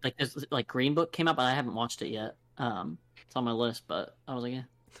 like there's like Green Book came out, but I haven't watched it yet. It's on my list, but I was like, yeah.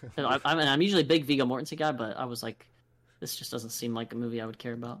 I'm usually a big Viggo Mortensen guy, but I was like, this just doesn't seem like a movie I would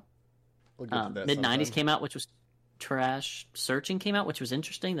care about. We'll get to that Mid '90s sometime. came out, which was trash. Searching came out, which was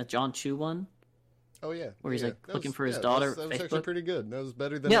interesting. That John Chu one. Oh yeah, Where he's, yeah. like, That looking was- for his yeah, daughter That at was actually Facebook. pretty good. That was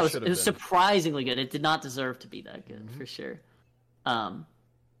better than Yeah, it it should was have been. surprisingly good. It did not deserve to be that good, for sure.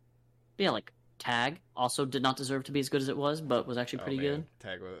 Yeah, like Tag also did not deserve to be as good as it was, but was actually pretty good.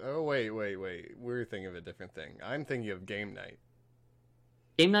 Tag was. Oh wait. We're thinking of a different thing. I'm thinking of Game Night.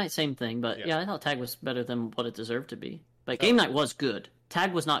 Game Night, same thing, but Yeah. yeah, I thought Tag was better than what it deserved to be. But Game Night was good.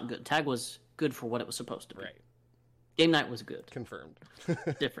 Tag was not good. Tag was good for what it was supposed to be. Right. Game Night was good. Confirmed.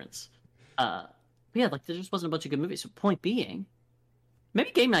 Difference. Yeah, like there just wasn't a bunch of good movies. So point being,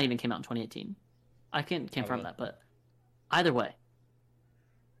 maybe Game Night even came out in 2018. I can't confirm know. that, but either way,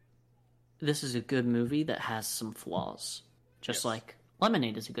 this is a good movie that has some flaws. Just Yes. like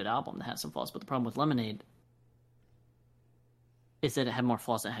Lemonade is a good album that has some flaws, but the problem with Lemonade is that it had more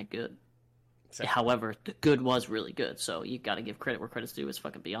flaws than it had good. Exactly. However, the good was really good, so you got to give credit where credit's due. Is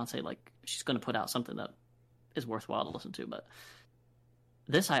fucking Beyonce, like she's going to put out something that is worthwhile to listen to. But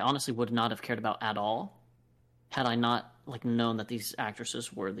this, I honestly would not have cared about at all had I not like known that these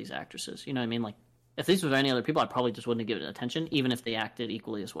actresses were these actresses. You know what I mean? Like if these were any other people, I probably just wouldn't have given it attention, even if they acted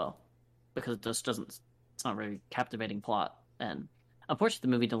equally as well, because it just doesn't. It's not a very captivating plot, and unfortunately,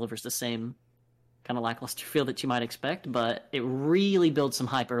 the movie delivers the same kind of lackluster feel that you might expect, but it really builds some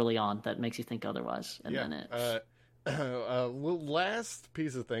hype early on that makes you think otherwise, and then it. Last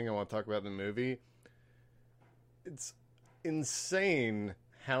piece of thing I want to talk about in the movie. It's insane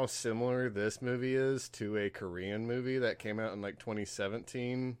how similar this movie is to a Korean movie that came out in like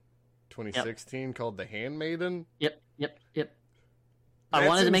 2017, 2016 called The Handmaiden. Yep. I That's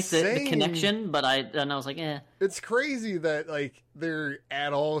wanted to make the insane. connection, but I was like, eh. It's crazy that like they're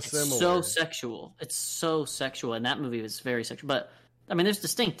at all It's similar. so sexual. It's so sexual, and that movie was very sexual. But I mean, there's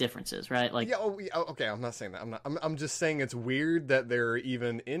distinct differences, right? Like, Yeah, okay, I'm not saying that. I'm just saying it's weird that there are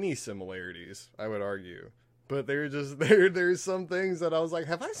even any similarities, I would argue. But they're just there's some things that I was like,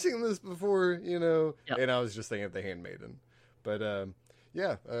 have I seen this before, you know? Yep. And I was just thinking of The Handmaiden. But 8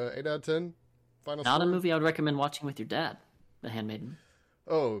 out of 10. Final not a score? movie I would recommend watching with your dad. The Handmaiden.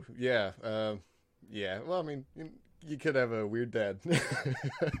 Oh, yeah. Yeah. Well, I mean, you could have a weird dad.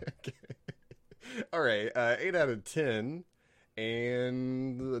 Okay. All right, 8 out of 10.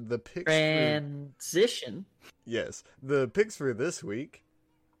 And the picks Transition. Yes. The picks for this week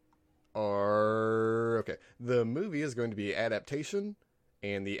are... Okay. The movie is going to be Adaptation,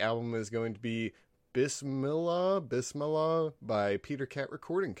 and the album is going to be Bismillah by Peter Cat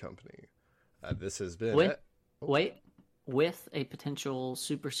Recording Company. This has been... Wait. with a potential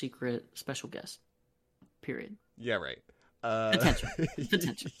super secret special guest. Period. Yeah, right. Potential.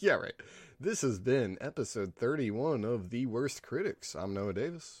 Potential. Yeah, right. This has been episode 31 of The Worst Critics. I'm Noah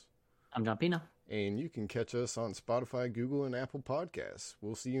Davis. I'm John Pino. And you can catch us on Spotify, Google, and Apple Podcasts.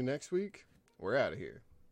 We'll see you next week. We're out of here.